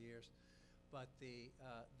studies over the years. But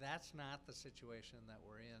that's not the situation that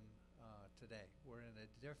we're in today. We're in a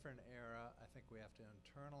different era. I think we have to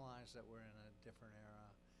internalize that we're in a different era.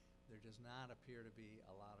 There does not appear to be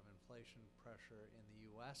a lot of inflation pressure in the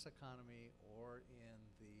U.S. economy or in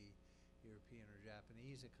the European or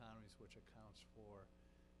Japanese economies, which accounts for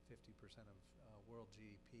 50% of world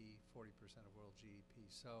GDP, 40% of world GDP.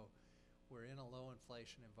 So we're in a low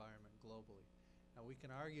inflation environment globally. Now, we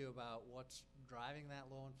can argue about what's driving that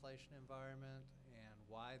low inflation environment and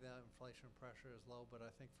why the inflation pressure is low, but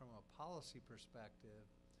I think from a policy perspective,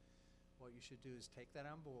 what you should do is take that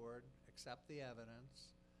on board, accept the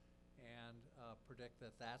evidence, and predict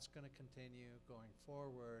that that's going to continue going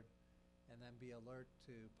forward, and then be alert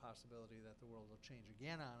to possibility that the world will change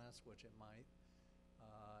again on us, which it might.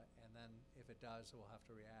 And then if it does, we'll have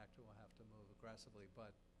to react and we'll have to move aggressively.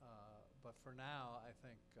 But for now, I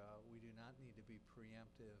think we do not need to be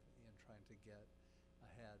preemptive in trying to get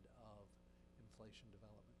ahead of inflation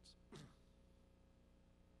developments.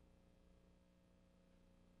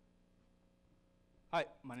 Hi,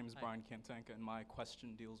 my name is Hi. Brian Kantanka, and my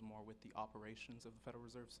question deals more with the operations of the Federal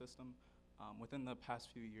Reserve System. Within the past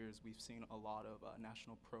few years, we've seen a lot of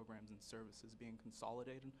national programs and services being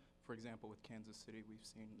consolidated. For example, with Kansas City, we've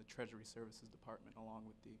seen the Treasury Services Department along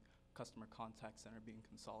with the Customer Contact Center being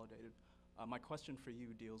consolidated. My question for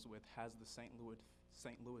you deals with, has the St.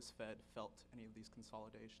 Louis Fed felt any of these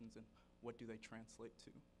consolidations, and what do they translate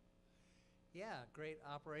to? Yeah, great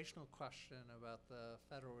operational question about the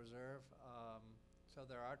Federal Reserve. So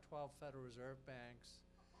there are 12 Federal Reserve banks.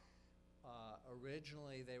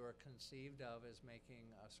 Originally, they were conceived of as making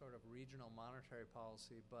a sort of regional monetary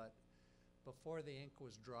policy, but before the ink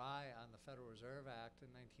was dry on the Federal Reserve Act in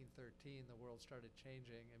 1913, the world started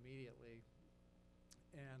changing immediately.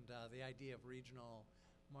 And the idea of regional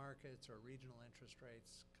markets or regional interest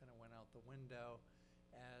rates kind of went out the window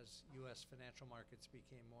as U.S. financial markets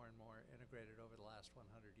became more and more integrated over the last 100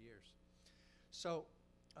 years. So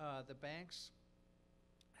the banks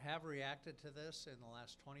have reacted to this in the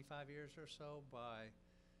last 25 years or so by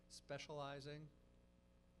specializing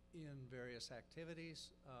in various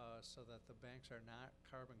activities so that the banks are not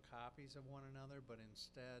carbon copies of one another, but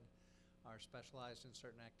instead are specialized in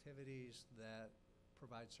certain activities that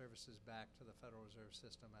provide services back to the Federal Reserve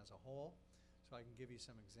System as a whole. So I can give you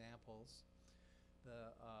some examples.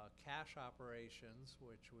 The cash operations,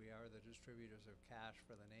 which we are the distributors of cash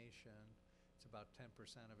for the nation, it's about 10%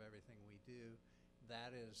 of everything we do.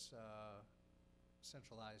 That is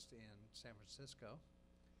centralized in San Francisco.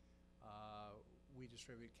 We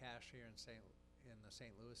distribute cash here in the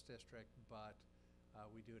St. Louis district, but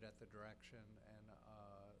we do it at the direction and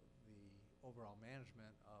the overall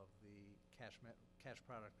management of the cash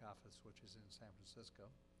product office, which is in San Francisco.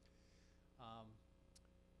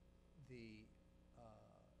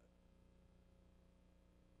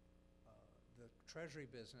 The Treasury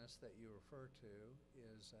business that you refer to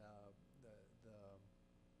is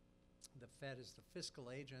the Fed is the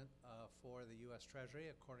fiscal agent for the U.S.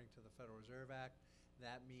 Treasury according to the Federal Reserve Act.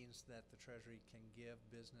 That means that the Treasury can give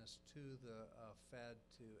business to the Fed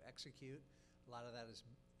to execute. A lot of that is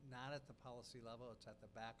not at the policy level, it's at the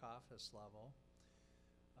back office level.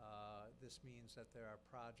 This means that there are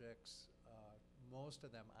projects, most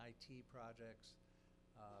of them IT projects.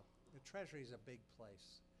 The Treasury is a big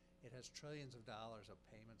place. It has trillions of dollars of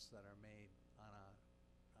payments that are made on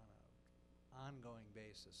an ongoing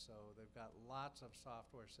basis. So they've got lots of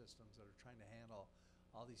software systems that are trying to handle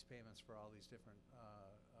all these payments for all these different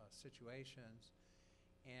situations.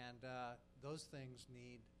 And those things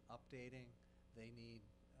need updating. They need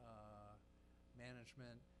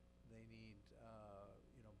management. They need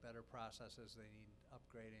better processes. They need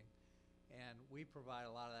upgrading. And we provide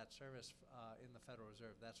a lot of that service in the Federal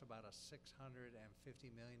Reserve. That's about a $650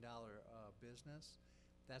 million business.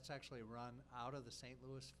 That's actually run out of the St.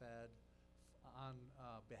 Louis Fed on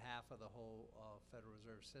behalf of the whole Federal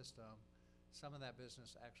Reserve System. Some of that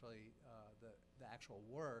business actually, the actual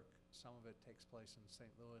work, some of it takes place in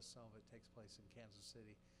St. Louis, some of it takes place in Kansas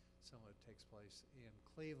City, some of it takes place in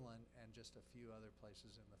Cleveland, and just a few other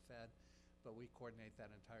places in the Fed. But we coordinate that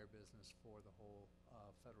entire business for the whole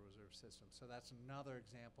Federal Reserve System. So that's another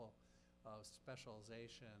example of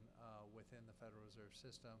specialization within the Federal Reserve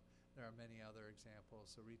System. There are many other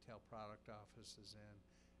examples. The retail product office is in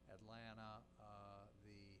Atlanta.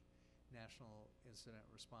 The National Incident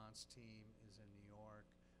Response Team is in New York.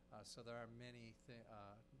 So there are many,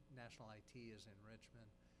 National IT is in Richmond.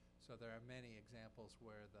 So there are many examples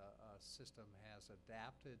where the system has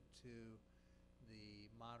adapted to the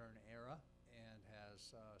modern era and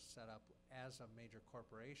has set up as a major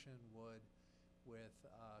corporation would, with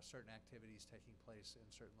certain activities taking place in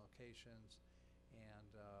certain locations,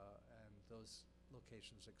 and those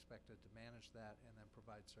locations expected to manage that and then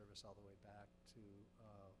provide service all the way back to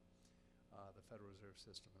the Federal Reserve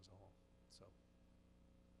System as a whole. So.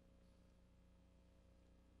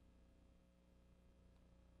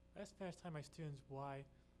 I just finished telling my students why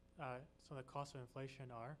some of the costs of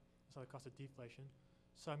inflation are, some of the costs of deflation.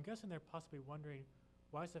 So I'm guessing they're possibly wondering,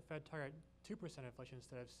 why does the Fed target 2% inflation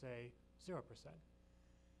instead of, say, 0%?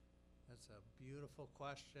 That's a beautiful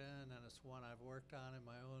question, and it's one I've worked on in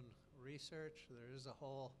my own research. There is a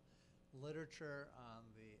whole literature on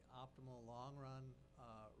the optimal long-run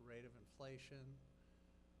rate of inflation.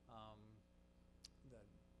 The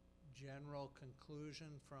general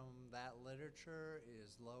conclusion from that literature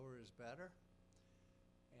is lower is better.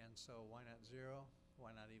 And so why not zero?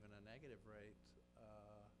 Why not even a negative rate,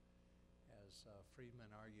 as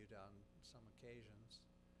Friedman argued on some occasions.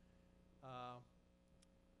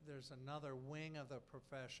 There's another wing of the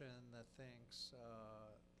profession that thinks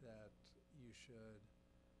that you should,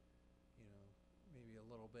 maybe a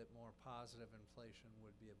little bit more positive inflation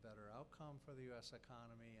would be a better outcome for the U.S.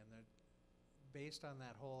 economy. And based on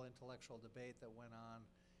that whole intellectual debate that went on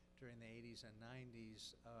during the 80s and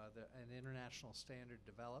 90s, an international standard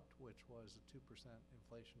developed, which was a 2%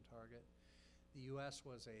 inflation target. The U.S.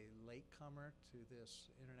 was a latecomer to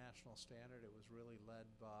this international standard. It was really led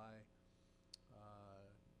by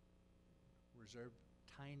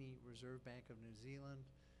tiny Reserve Bank of New Zealand,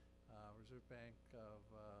 Reserve Bank of,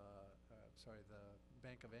 the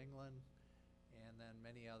Bank of England, and then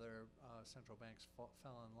many other central banks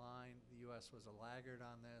fell in line. The U.S. was a laggard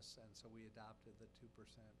on this, and so we adopted the 2%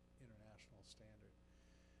 international standard.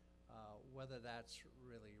 Whether that's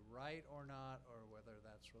really right or not, or whether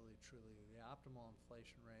that's really truly the optimal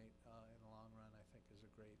inflation rate in the long run, I think is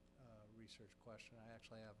a great research question. I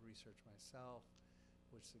actually have research myself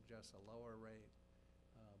which suggests a lower rate,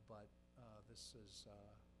 but this is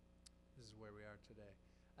where we are today.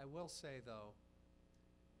 I will say, though,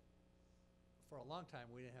 for a long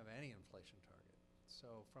time we didn't have any inflation target.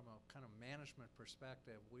 So from a kind of management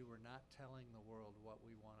perspective, we were not telling the world what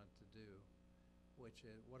we wanted to do, which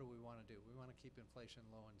is, what do we want to do? We want to keep inflation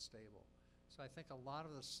low and stable. So I think a lot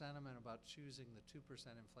of the sentiment about choosing the 2%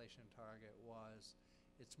 inflation target was,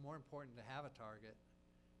 it's more important to have a target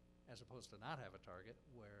as opposed to not have a target,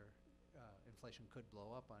 where inflation could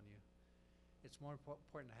blow up on you. It's more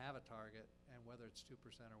important to have a target, and whether it's 2%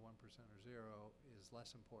 or 1% or 0 is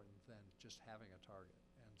less important than just having a target.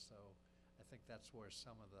 And so I think that's where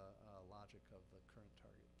some of the logic of the current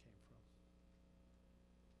target came from.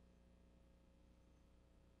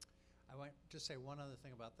 I want to say one other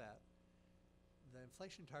thing about that. The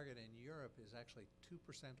inflation target in Europe is actually 2%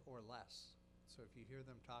 or less. So if you hear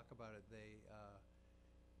them talk about it, you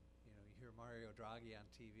hear Mario Draghi on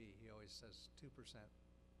TV. He always says 2%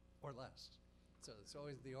 or less. So it's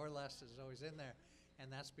always, the or less is always in there, and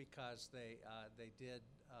that's because they did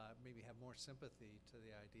maybe have more sympathy to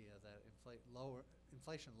the idea that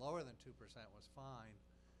inflation lower than 2% was fine.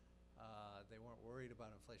 They weren't worried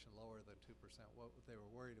about inflation lower than 2%. What they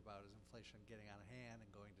were worried about is inflation getting out of hand and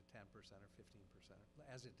going to 10% or 15%,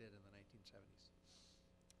 as it did in the 1970s.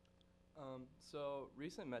 So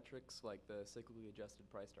recent metrics like the cyclically adjusted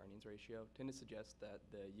price-to-earnings ratio tend to suggest that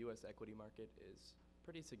the U.S. equity market is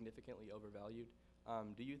pretty significantly overvalued.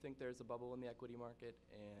 Do you think there's a bubble in the equity market,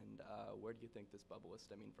 and where do you think this bubble is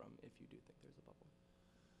stemming from, if you do think there's a bubble?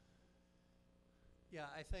 Yeah,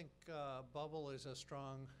 I think bubble is a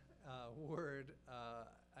strong word.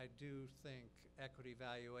 I do think equity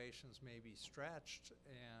valuations may be stretched,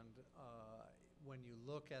 and when you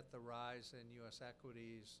look at the rise in U.S.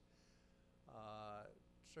 equities,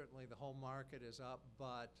 certainly the whole market is up,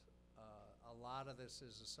 but a lot of this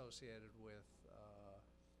is associated with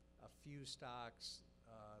a few stocks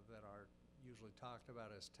that are usually talked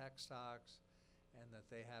about as tech stocks, and that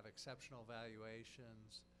they have exceptional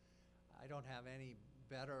valuations. I don't have any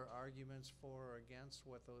better arguments for or against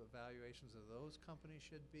what the valuations of those companies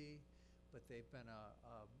should be, but they've been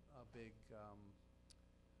a big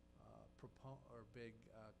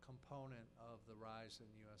component of the rise in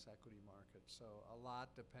U.S. equity markets. So a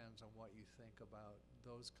lot depends on what you think about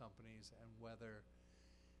those companies and whether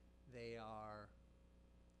they are,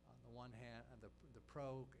 on the one hand, the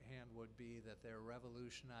pro hand would be that they're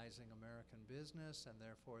revolutionizing American business and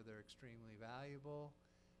therefore they're extremely valuable.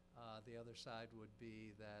 The other side would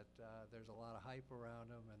be that there's a lot of hype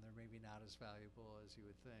around them and they're maybe not as valuable as you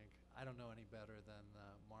would think. I don't know any better than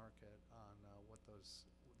the market on what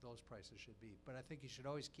those prices should be. But I think you should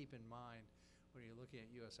always keep in mind when you're looking at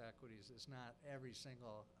U.S. equities, it's not every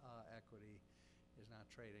single equity is not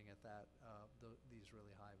trading at these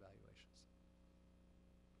really high valuations.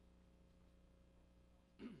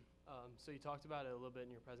 So you talked about it a little bit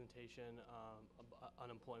in your presentation,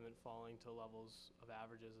 unemployment falling to levels of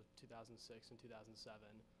averages of 2006 and 2007.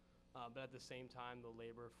 But at the same time, the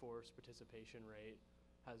labor force participation rate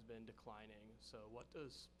has been declining. So what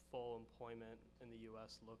does full employment in the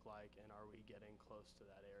U.S. look like, and are we getting close to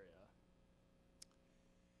that area?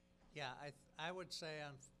 Yeah, I would say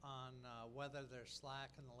on whether there's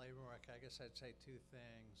slack in the labor market, I guess I'd say two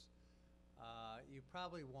things. You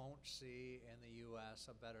probably won't see in the U.S.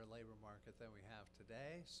 a better labor market than we have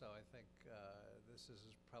today. So I think this is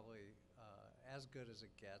probably as good as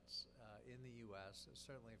it gets in the U.S.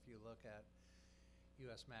 Certainly if you look at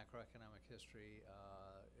U.S. macroeconomic history,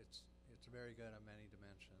 it's very good on many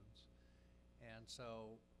dimensions. And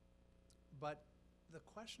so, but the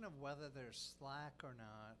question of whether there's slack or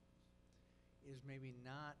not is maybe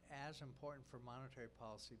not as important for monetary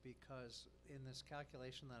policy, because in this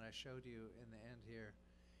calculation that I showed you in the end here,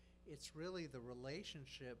 it's really the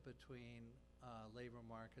relationship between labor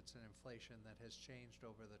markets and inflation that has changed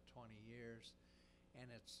over the 20 years.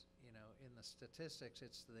 And it's, in the statistics,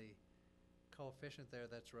 it's the coefficient there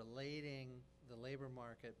that's relating the labor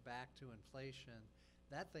market back to inflation.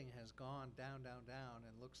 That thing has gone down, down, down,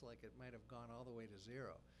 and looks like it might have gone all the way to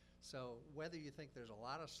zero. So whether you think there's a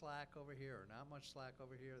lot of slack over here or not much slack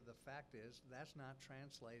over here, the fact is that's not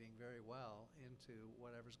translating very well into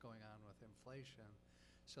whatever's going on with inflation.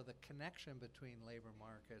 So the connection between labor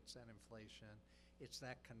markets and inflation, it's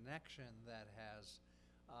that connection that has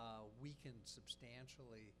weakened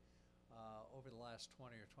substantially over the last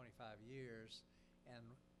 20 or 25 years. And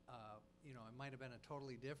it might have been a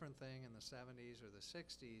totally different thing in the 70s or the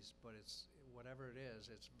 60s, but it's whatever it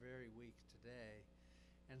is, it's very weak today.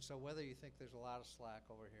 And so whether you think there's a lot of slack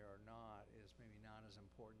over here or not is maybe not as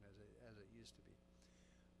important as it used to be.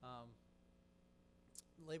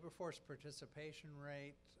 Labor force participation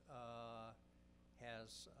rate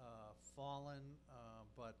has fallen,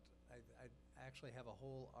 but I actually have a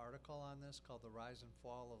whole article on this called The Rise and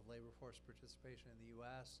Fall of Labor Force Participation in the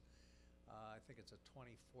U.S. I think it's a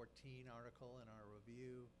 2014 article in our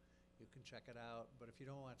review. You can check it out, but if you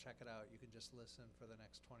don't want to check it out, you can just listen for the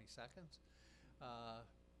next 20 seconds.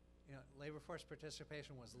 Labor force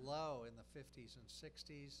participation was low in the 50s and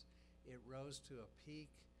 60s. It rose to a peak,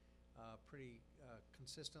 pretty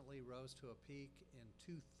consistently rose to a peak in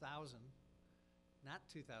 2000, not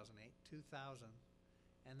 2008, 2000,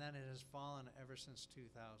 and then it has fallen ever since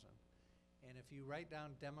 2000. And if you write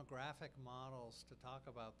down demographic models to talk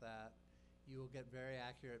about that, you will get very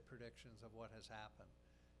accurate predictions of what has happened.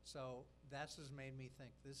 So that's has made me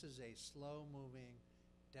think this is a slow-moving,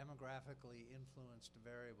 demographically influenced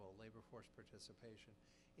variable, labor force participation.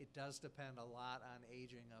 It does depend a lot on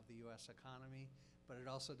aging of the U.S. economy, but it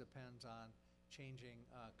also depends on changing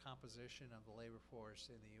composition of the labor force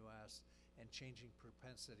in the U.S. and changing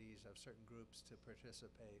propensities of certain groups to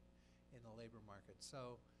participate in the labor market.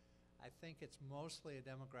 So I think it's mostly a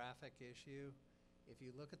demographic issue. If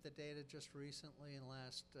you look at the data just recently in the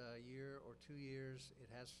last year or 2 years,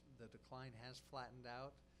 the decline has flattened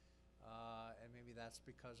out. And maybe that's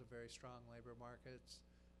because of very strong labor markets,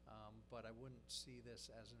 but I wouldn't see this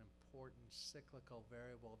as an important cyclical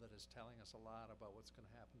variable that is telling us a lot about what's going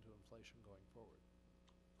to happen to inflation going forward.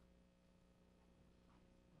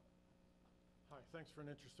 Hi, thanks for an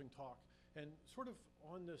interesting talk. And sort of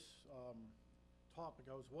on this topic,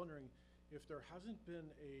 I was wondering if there hasn't been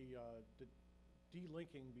a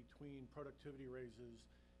delinking between productivity raises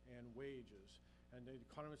and wages. And the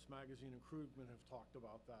Economist Magazine and Krugman have talked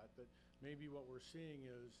about that maybe what we're seeing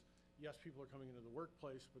is, yes, people are coming into the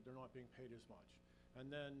workplace, but they're not being paid as much.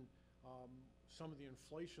 And then some of the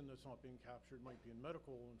inflation that's not being captured might be in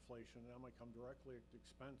medical inflation, and that might come directly at the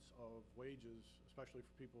expense of wages, especially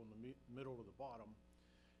for people in the middle to the bottom.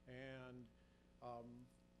 And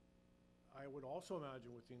I would also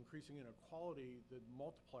imagine with the increasing inequality, the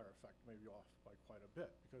multiplier effect may be off by quite a bit,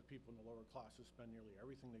 because people in the lower classes spend nearly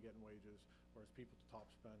everything they get in wages, whereas people at the top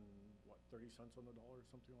spend, what, 30 cents on the dollar or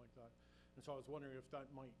something like that. And so I was wondering if that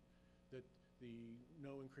the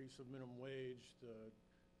no increase of minimum wage,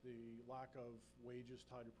 the lack of wages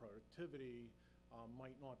tied to productivity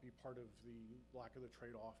might not be part of the lack of the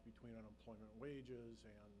trade-off between unemployment and wages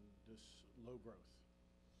and this low growth.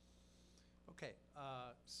 Okay,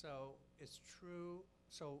 so it's true.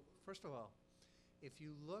 So first of all, if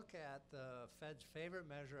you look at the Fed's favorite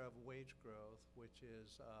measure of wage growth, which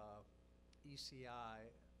is ECI,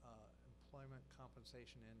 Employment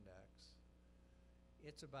Compensation Index,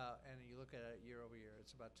 it's about, and you look at it year over year,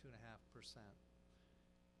 it's about 2.5%.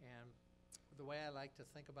 And the way I like to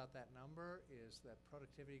think about that number is that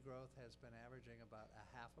productivity growth has been averaging about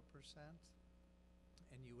 0.5%,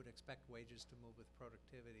 and you would expect wages to move with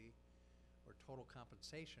productivity, or total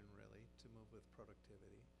compensation really, to move with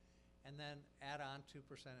productivity. And then add on 2%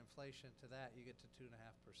 inflation to that, you get to 2.5%.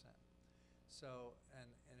 So, and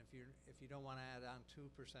if you don't want to add on 2%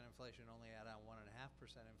 inflation, only add on 1.5%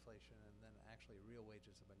 inflation, and then actually real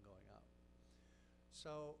wages have been going up.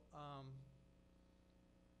 So,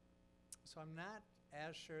 so I'm not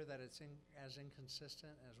as sure that it's as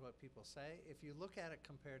inconsistent as what people say. If you look at it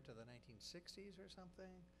compared to the 1960s or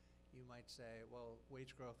something, you might say, well,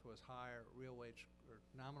 wage growth was higher, real wage or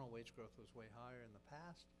nominal wage growth was way higher in the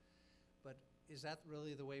past. But is that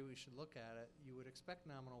really the way we should look at it? You would expect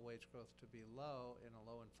nominal wage growth to be low in a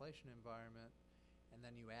low inflation environment, and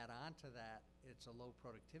then you add on to that, it's a low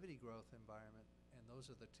productivity growth environment, and those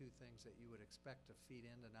are the two things that you would expect to feed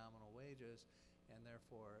into nominal wages, and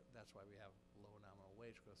therefore that's why we have low nominal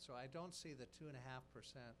wage growth. So I don't see the 2.5%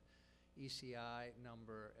 ECI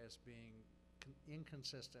number as being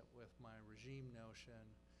inconsistent with my regime notion.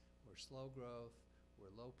 We're slow growth,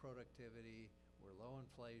 we're low productivity, we're low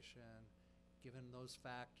inflation. Given those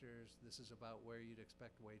factors, this is about where you'd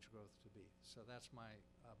expect wage growth to be. So that's my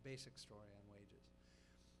basic story on wages.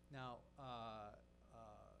 Now,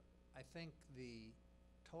 I think the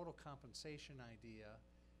total compensation idea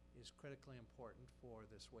is critically important for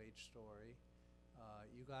this wage story.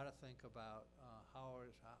 You got to think about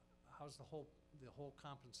how's the whole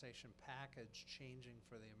compensation package changing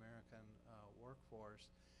for the American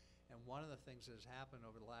workforce. And one of the things that has happened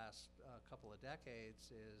over the last couple of decades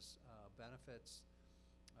is benefits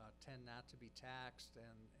tend not to be taxed,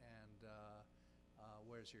 and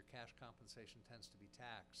whereas your cash compensation tends to be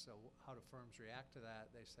taxed. So how do firms react to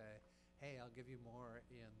that? They say, hey, I'll give you more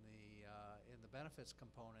in the benefits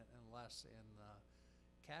component and less in the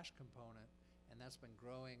cash component. And that's been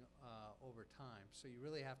growing over time. So you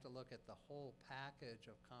really have to look at the whole package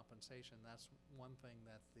of compensation. That's one thing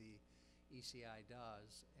that the ECI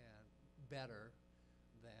does, and better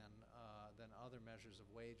than other measures of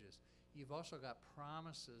wages. You've also got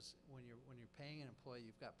promises when you're paying an employee.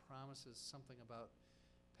 You've got promises, something about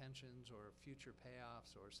pensions or future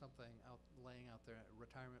payoffs or something laying out there,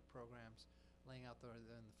 retirement programs laying out there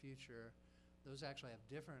in the future. Those actually have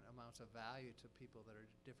different amounts of value to people that are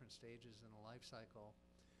at different stages in the life cycle.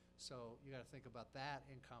 So you got to think about that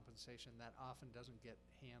in compensation. That often doesn't get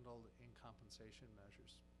handled in compensation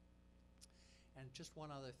measures. And just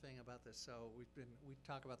one other thing about this. So we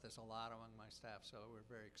talk about this a lot among my staff. So we're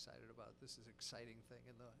very excited about this. Is an exciting thing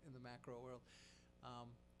in the macro world.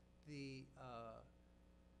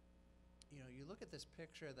 You look at this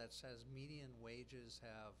picture that says median wages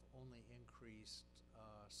have only increased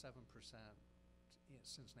 7%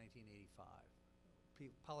 since 1985.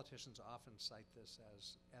 Politicians often cite this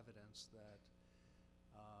as evidence that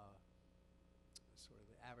sort of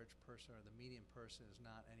the average person or the median person is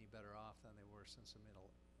not any better off than they were since the middle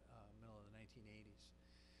of the 1980s.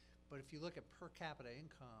 But if you look at per capita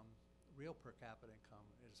income, real per capita income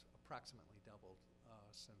is approximately doubled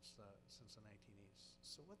since the 1980s.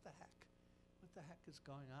 So what the heck? What the heck is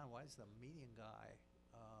going on? Why is the median guy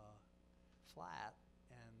flat?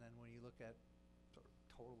 And then when you look at sort of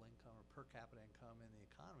total income or per capita income in the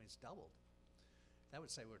economy, it's doubled. That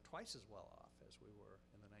would say we're twice as well off as we were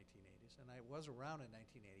in the 1980s. And I was around in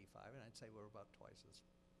 1985, and I'd say we're about twice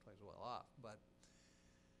as well off. But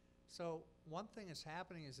so one thing that's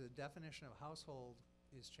happening is the definition of household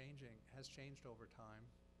has changed over time.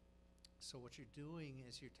 So what you're doing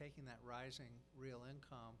is you're taking that rising real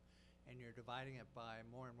income and you're dividing it by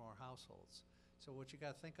more and more households. So what you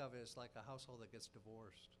got to think of is like a household that gets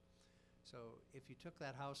divorced. So if you took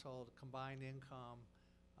that household combined income,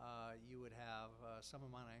 you would have some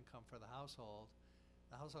amount of income for the household.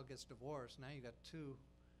 The household gets divorced. Now you got two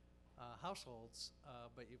households,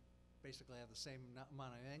 but you basically have the same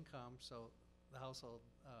amount of income. So the household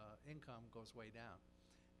income goes way down.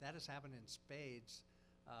 That has happened in spades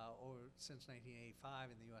since 1985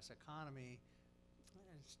 in the U.S. economy.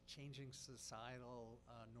 It's changing societal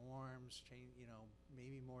norms,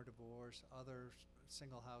 maybe more divorce, other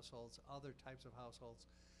single households, other types of households.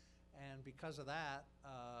 And because of that,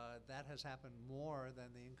 that has happened more than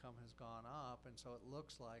the income has gone up, and so it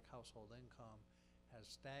looks like household income has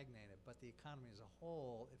stagnated. But the economy as a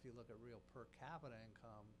whole, if you look at real per capita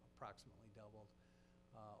income, approximately doubled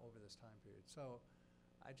over this time period. So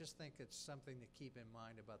I just think it's something to keep in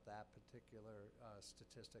mind about that particular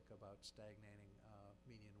statistic about stagnating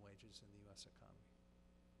median wages in the U.S. economy.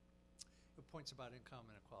 The points about income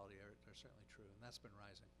inequality are certainly true, and that's been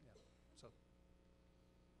rising. Yeah. So.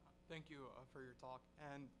 Thank you for your talk.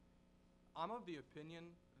 And I'm of the opinion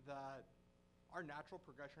that our natural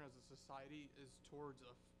progression as a society is towards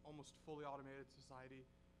a almost fully automated society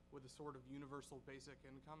with a sort of universal basic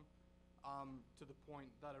income, to the point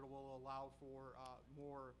that it will allow for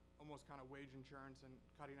more almost kind of wage insurance and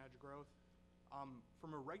cutting edge growth.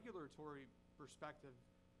 From a regulatory perspective,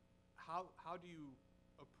 how do you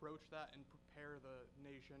approach that and prepare the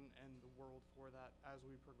nation and the world for that as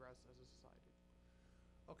we progress as a society?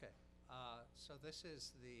 Okay, so this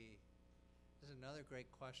is another great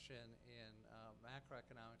question in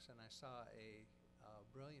macroeconomics, and I saw a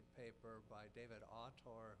brilliant paper by David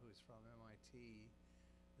Autor, who's from MIT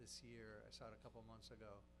this year. I saw it a couple months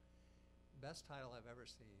ago. Best title I've ever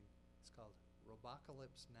seen. It's called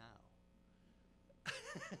Robocalypse Now.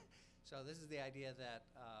 So this is the idea that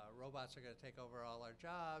robots are going to take over all our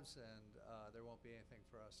jobs, and there won't be anything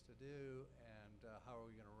for us to do, and how are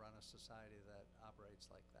we going to run a society that operates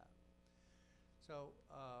like that? So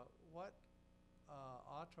what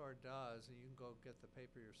Autor does, and you can go get the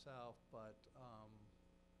paper yourself, but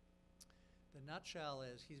the nutshell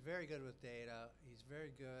is he's very good with data. He's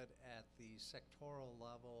very good at the sectoral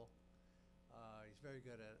level. He's very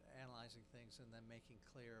good at analyzing things and then making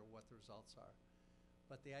clear what the results are.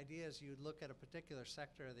 But the idea is you'd look at a particular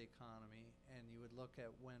sector of the economy, and you would look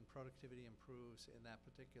at when productivity improves in that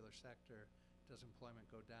particular sector, does employment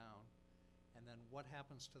go down? And then what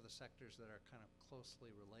happens to the sectors that are kind of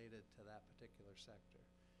closely related to that particular sector?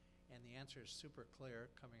 And the answer is super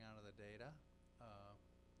clear coming out of the data.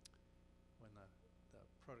 When the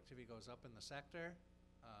productivity goes up in the sector,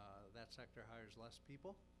 that sector hires less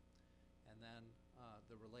people. And then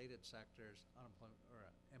the related sectors,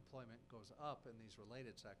 employment goes up in these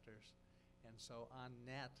related sectors. And so on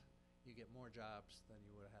net, you get more jobs than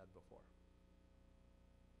you would have had before.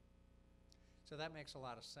 So that makes a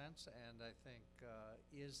lot of sense, and I think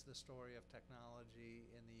is the story of technology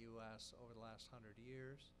in the U.S. over the last 100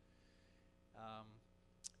 years.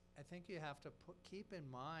 I think you have to keep in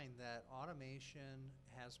mind that automation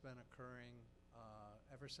has been occurring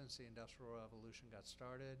ever since the Industrial Revolution got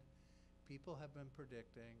started. People have been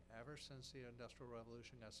predicting ever since the Industrial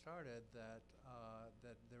Revolution got started that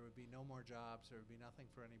there would be no more jobs, there would be nothing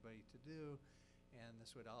for anybody to do, and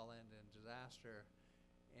this would all end in disaster.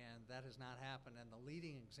 And that has not happened. And the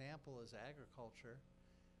leading example is agriculture.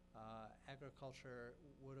 Agriculture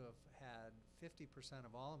would have had 50%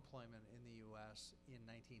 of all employment in the U.S. in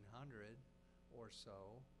 1900 or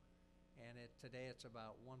so, and today it's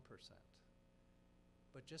about 1%.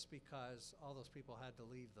 But just because all those people had to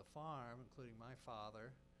leave the farm, including my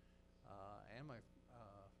father and my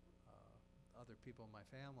other people in my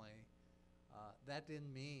family, that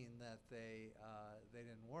didn't mean that they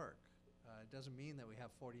didn't work. It doesn't mean that we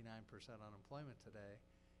have 49% unemployment today.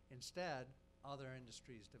 Instead, other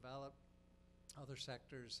industries developed, other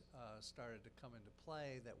sectors started to come into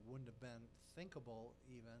play that wouldn't have been thinkable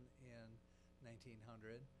even in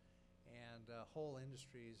 1900, and whole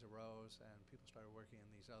industries arose and people started working in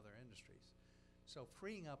these other industries. So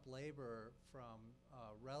freeing up labor from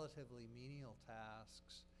relatively menial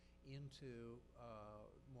tasks into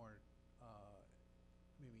more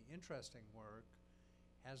maybe interesting work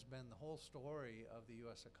has been the whole story of the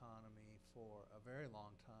U.S. economy for a very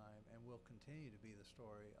long time, and will continue to be the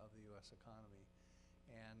story of the U.S. economy.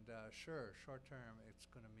 And sure, short term it's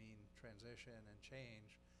going to mean transition and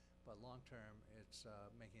change, but long term it's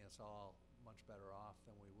making us all much better off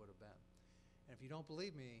than we would have been. And if you don't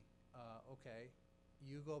believe me, okay,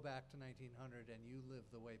 you go back to 1900 and you live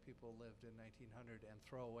the way people lived in 1900 and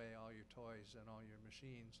throw away all your toys and all your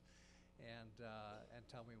machines, and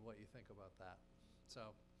tell me what you think about that.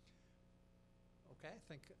 So, okay, I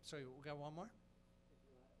think, so we got one more?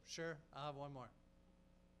 Sure, I'll have one more.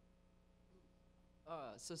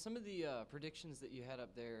 So some of the predictions that you had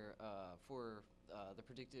up there for the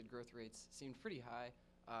predicted growth rates seemed pretty high.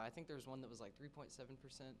 I think there was one that was like 3.7%.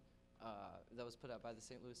 that was put out by the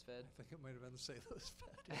St. Louis Fed. I think it might have been the St. Louis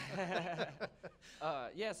Fed.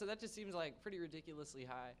 Yeah, so that just seems like pretty ridiculously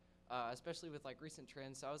high, especially with like recent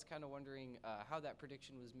trends. So I was kind of wondering how that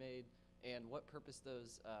prediction was made and what purpose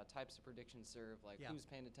those types of predictions serve. Like Yeah. who's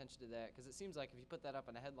paying attention to that? Because it seems like if you put that up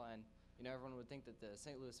on a headline, you know, everyone would think that the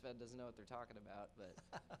St. Louis Fed doesn't know what they're talking about. But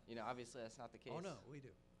you know, obviously that's not the case. Oh no, we do.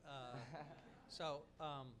 So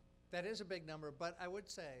that is a big number, but I would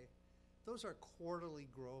say those are quarterly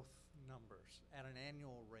growth numbers at an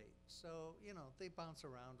annual rate. So, you know, they bounce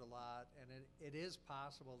around a lot, and it is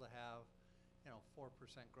possible to have, you know, 4%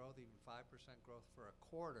 growth, even 5% growth for a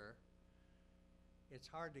quarter. It's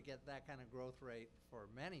hard to get that kind of growth rate for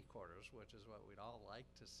many quarters, which is what we'd all like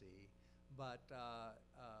to see. But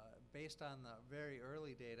based on the very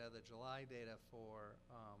early data, the July data for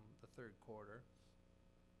the third quarter,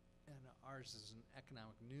 and ours is an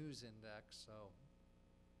economic news index, so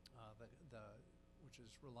which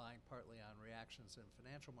is relying partly on reactions in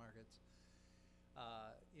financial markets.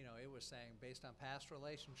 You know, it was saying based on past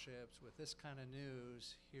relationships with this kind of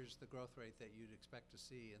news, here's the growth rate that you'd expect to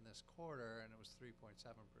see in this quarter, and it was 3.7%.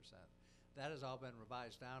 That has all been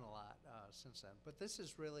revised down a lot since then. But this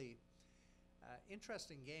is really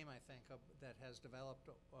interesting game, I think, that has developed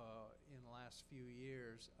in the last few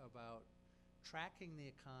years about tracking the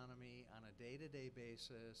economy on a day-to-day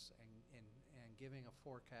basis and giving a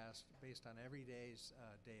forecast based on every day's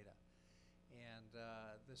data. And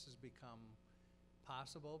this has become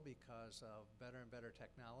possible because of better and better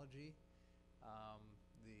technology.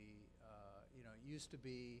 You know, it used to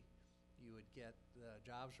be you would get the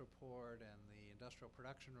jobs report and the industrial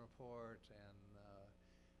production report and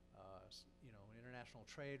you know, an international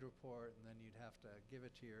trade report, and then you'd have to give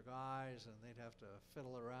it to your guys, and they'd have to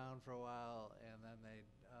fiddle around for a while, and then they'd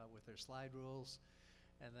with their slide rules,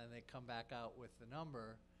 and then they come back out with the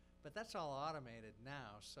number. But that's all automated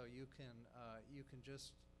now, so you can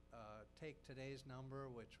just take today's number,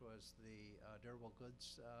 which was the durable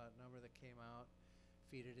goods number that came out,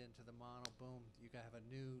 feed it into the model, boom, you have a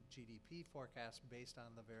new GDP forecast based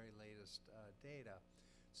on the very latest data.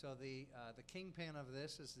 So the kingpin of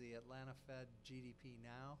this is the Atlanta Fed GDP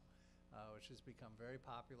Now, which has become very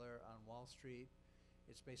popular on Wall Street.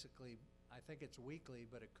 It's basically, I think it's weekly,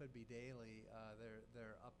 but it could be daily.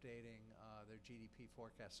 They're updating their GDP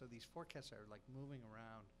forecast. So these forecasts are like moving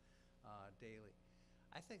around daily.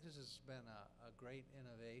 I think this has been a great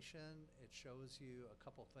innovation. It shows you a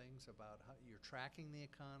couple things about how you're tracking the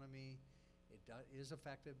economy. It is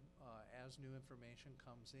affected as new information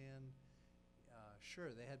comes in.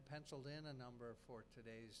 Sure, they had penciled in a number for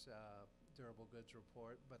today's durable goods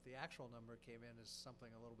report, but the actual number came in as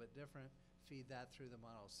something a little bit different. Feed that through the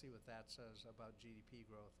model, see what that says about GDP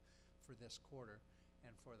growth for this quarter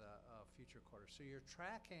and for the future quarter. So you're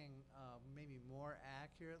tracking maybe more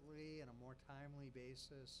accurately and a more timely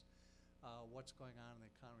basis what's going on in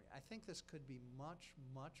the economy. I think this could be much,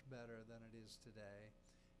 much better than it is today.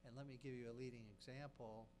 And let me give you a leading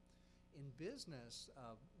example. In business,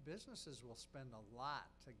 businesses will spend a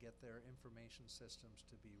lot to get their information systems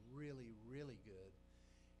to be really, really good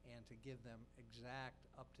and to give them exact,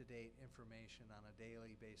 up-to-date information on a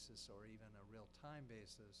daily basis or even a real-time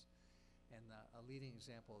basis. And a leading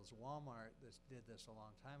example is Walmart. Did this a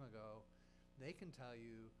long time ago. They can tell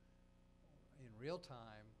you in real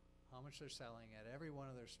time how much they're selling at every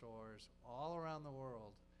one of their stores all around the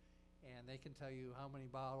world. And they can tell you how many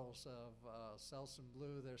bottles of Selsun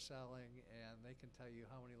Blue they're selling, and they can tell you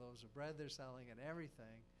how many loaves of bread they're selling and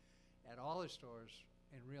everything at all their stores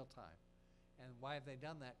in real time. And why have they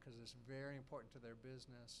done that? Because it's very important to their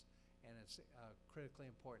business, and it's critically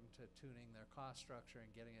important to tuning their cost structure and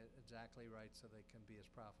getting it exactly right so they can be as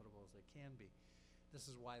profitable as they can be. This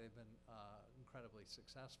is why they've been incredibly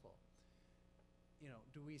successful. You know,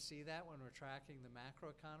 do we see that when we're tracking the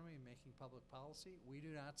macroeconomy and making public policy? We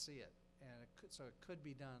do not see it. And so it could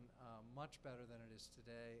be done much better than it is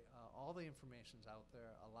today. All the information's out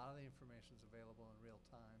there. A lot of the information's available in real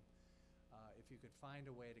time. If you could find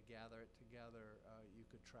a way to gather it together, you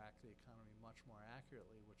could track the economy much more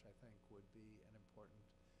accurately, which I think would be an important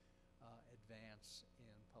advance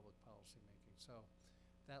in public policy making. So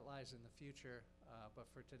that lies in the future. But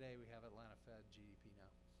for today, we have Atlanta Fed GDP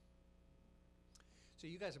Now. So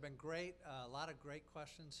you guys have been great. A lot of great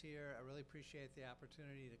questions here. I really appreciate the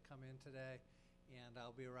opportunity to come in today, and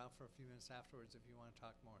I'll be around for a few minutes afterwards if you want to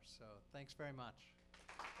talk more. So thanks very much.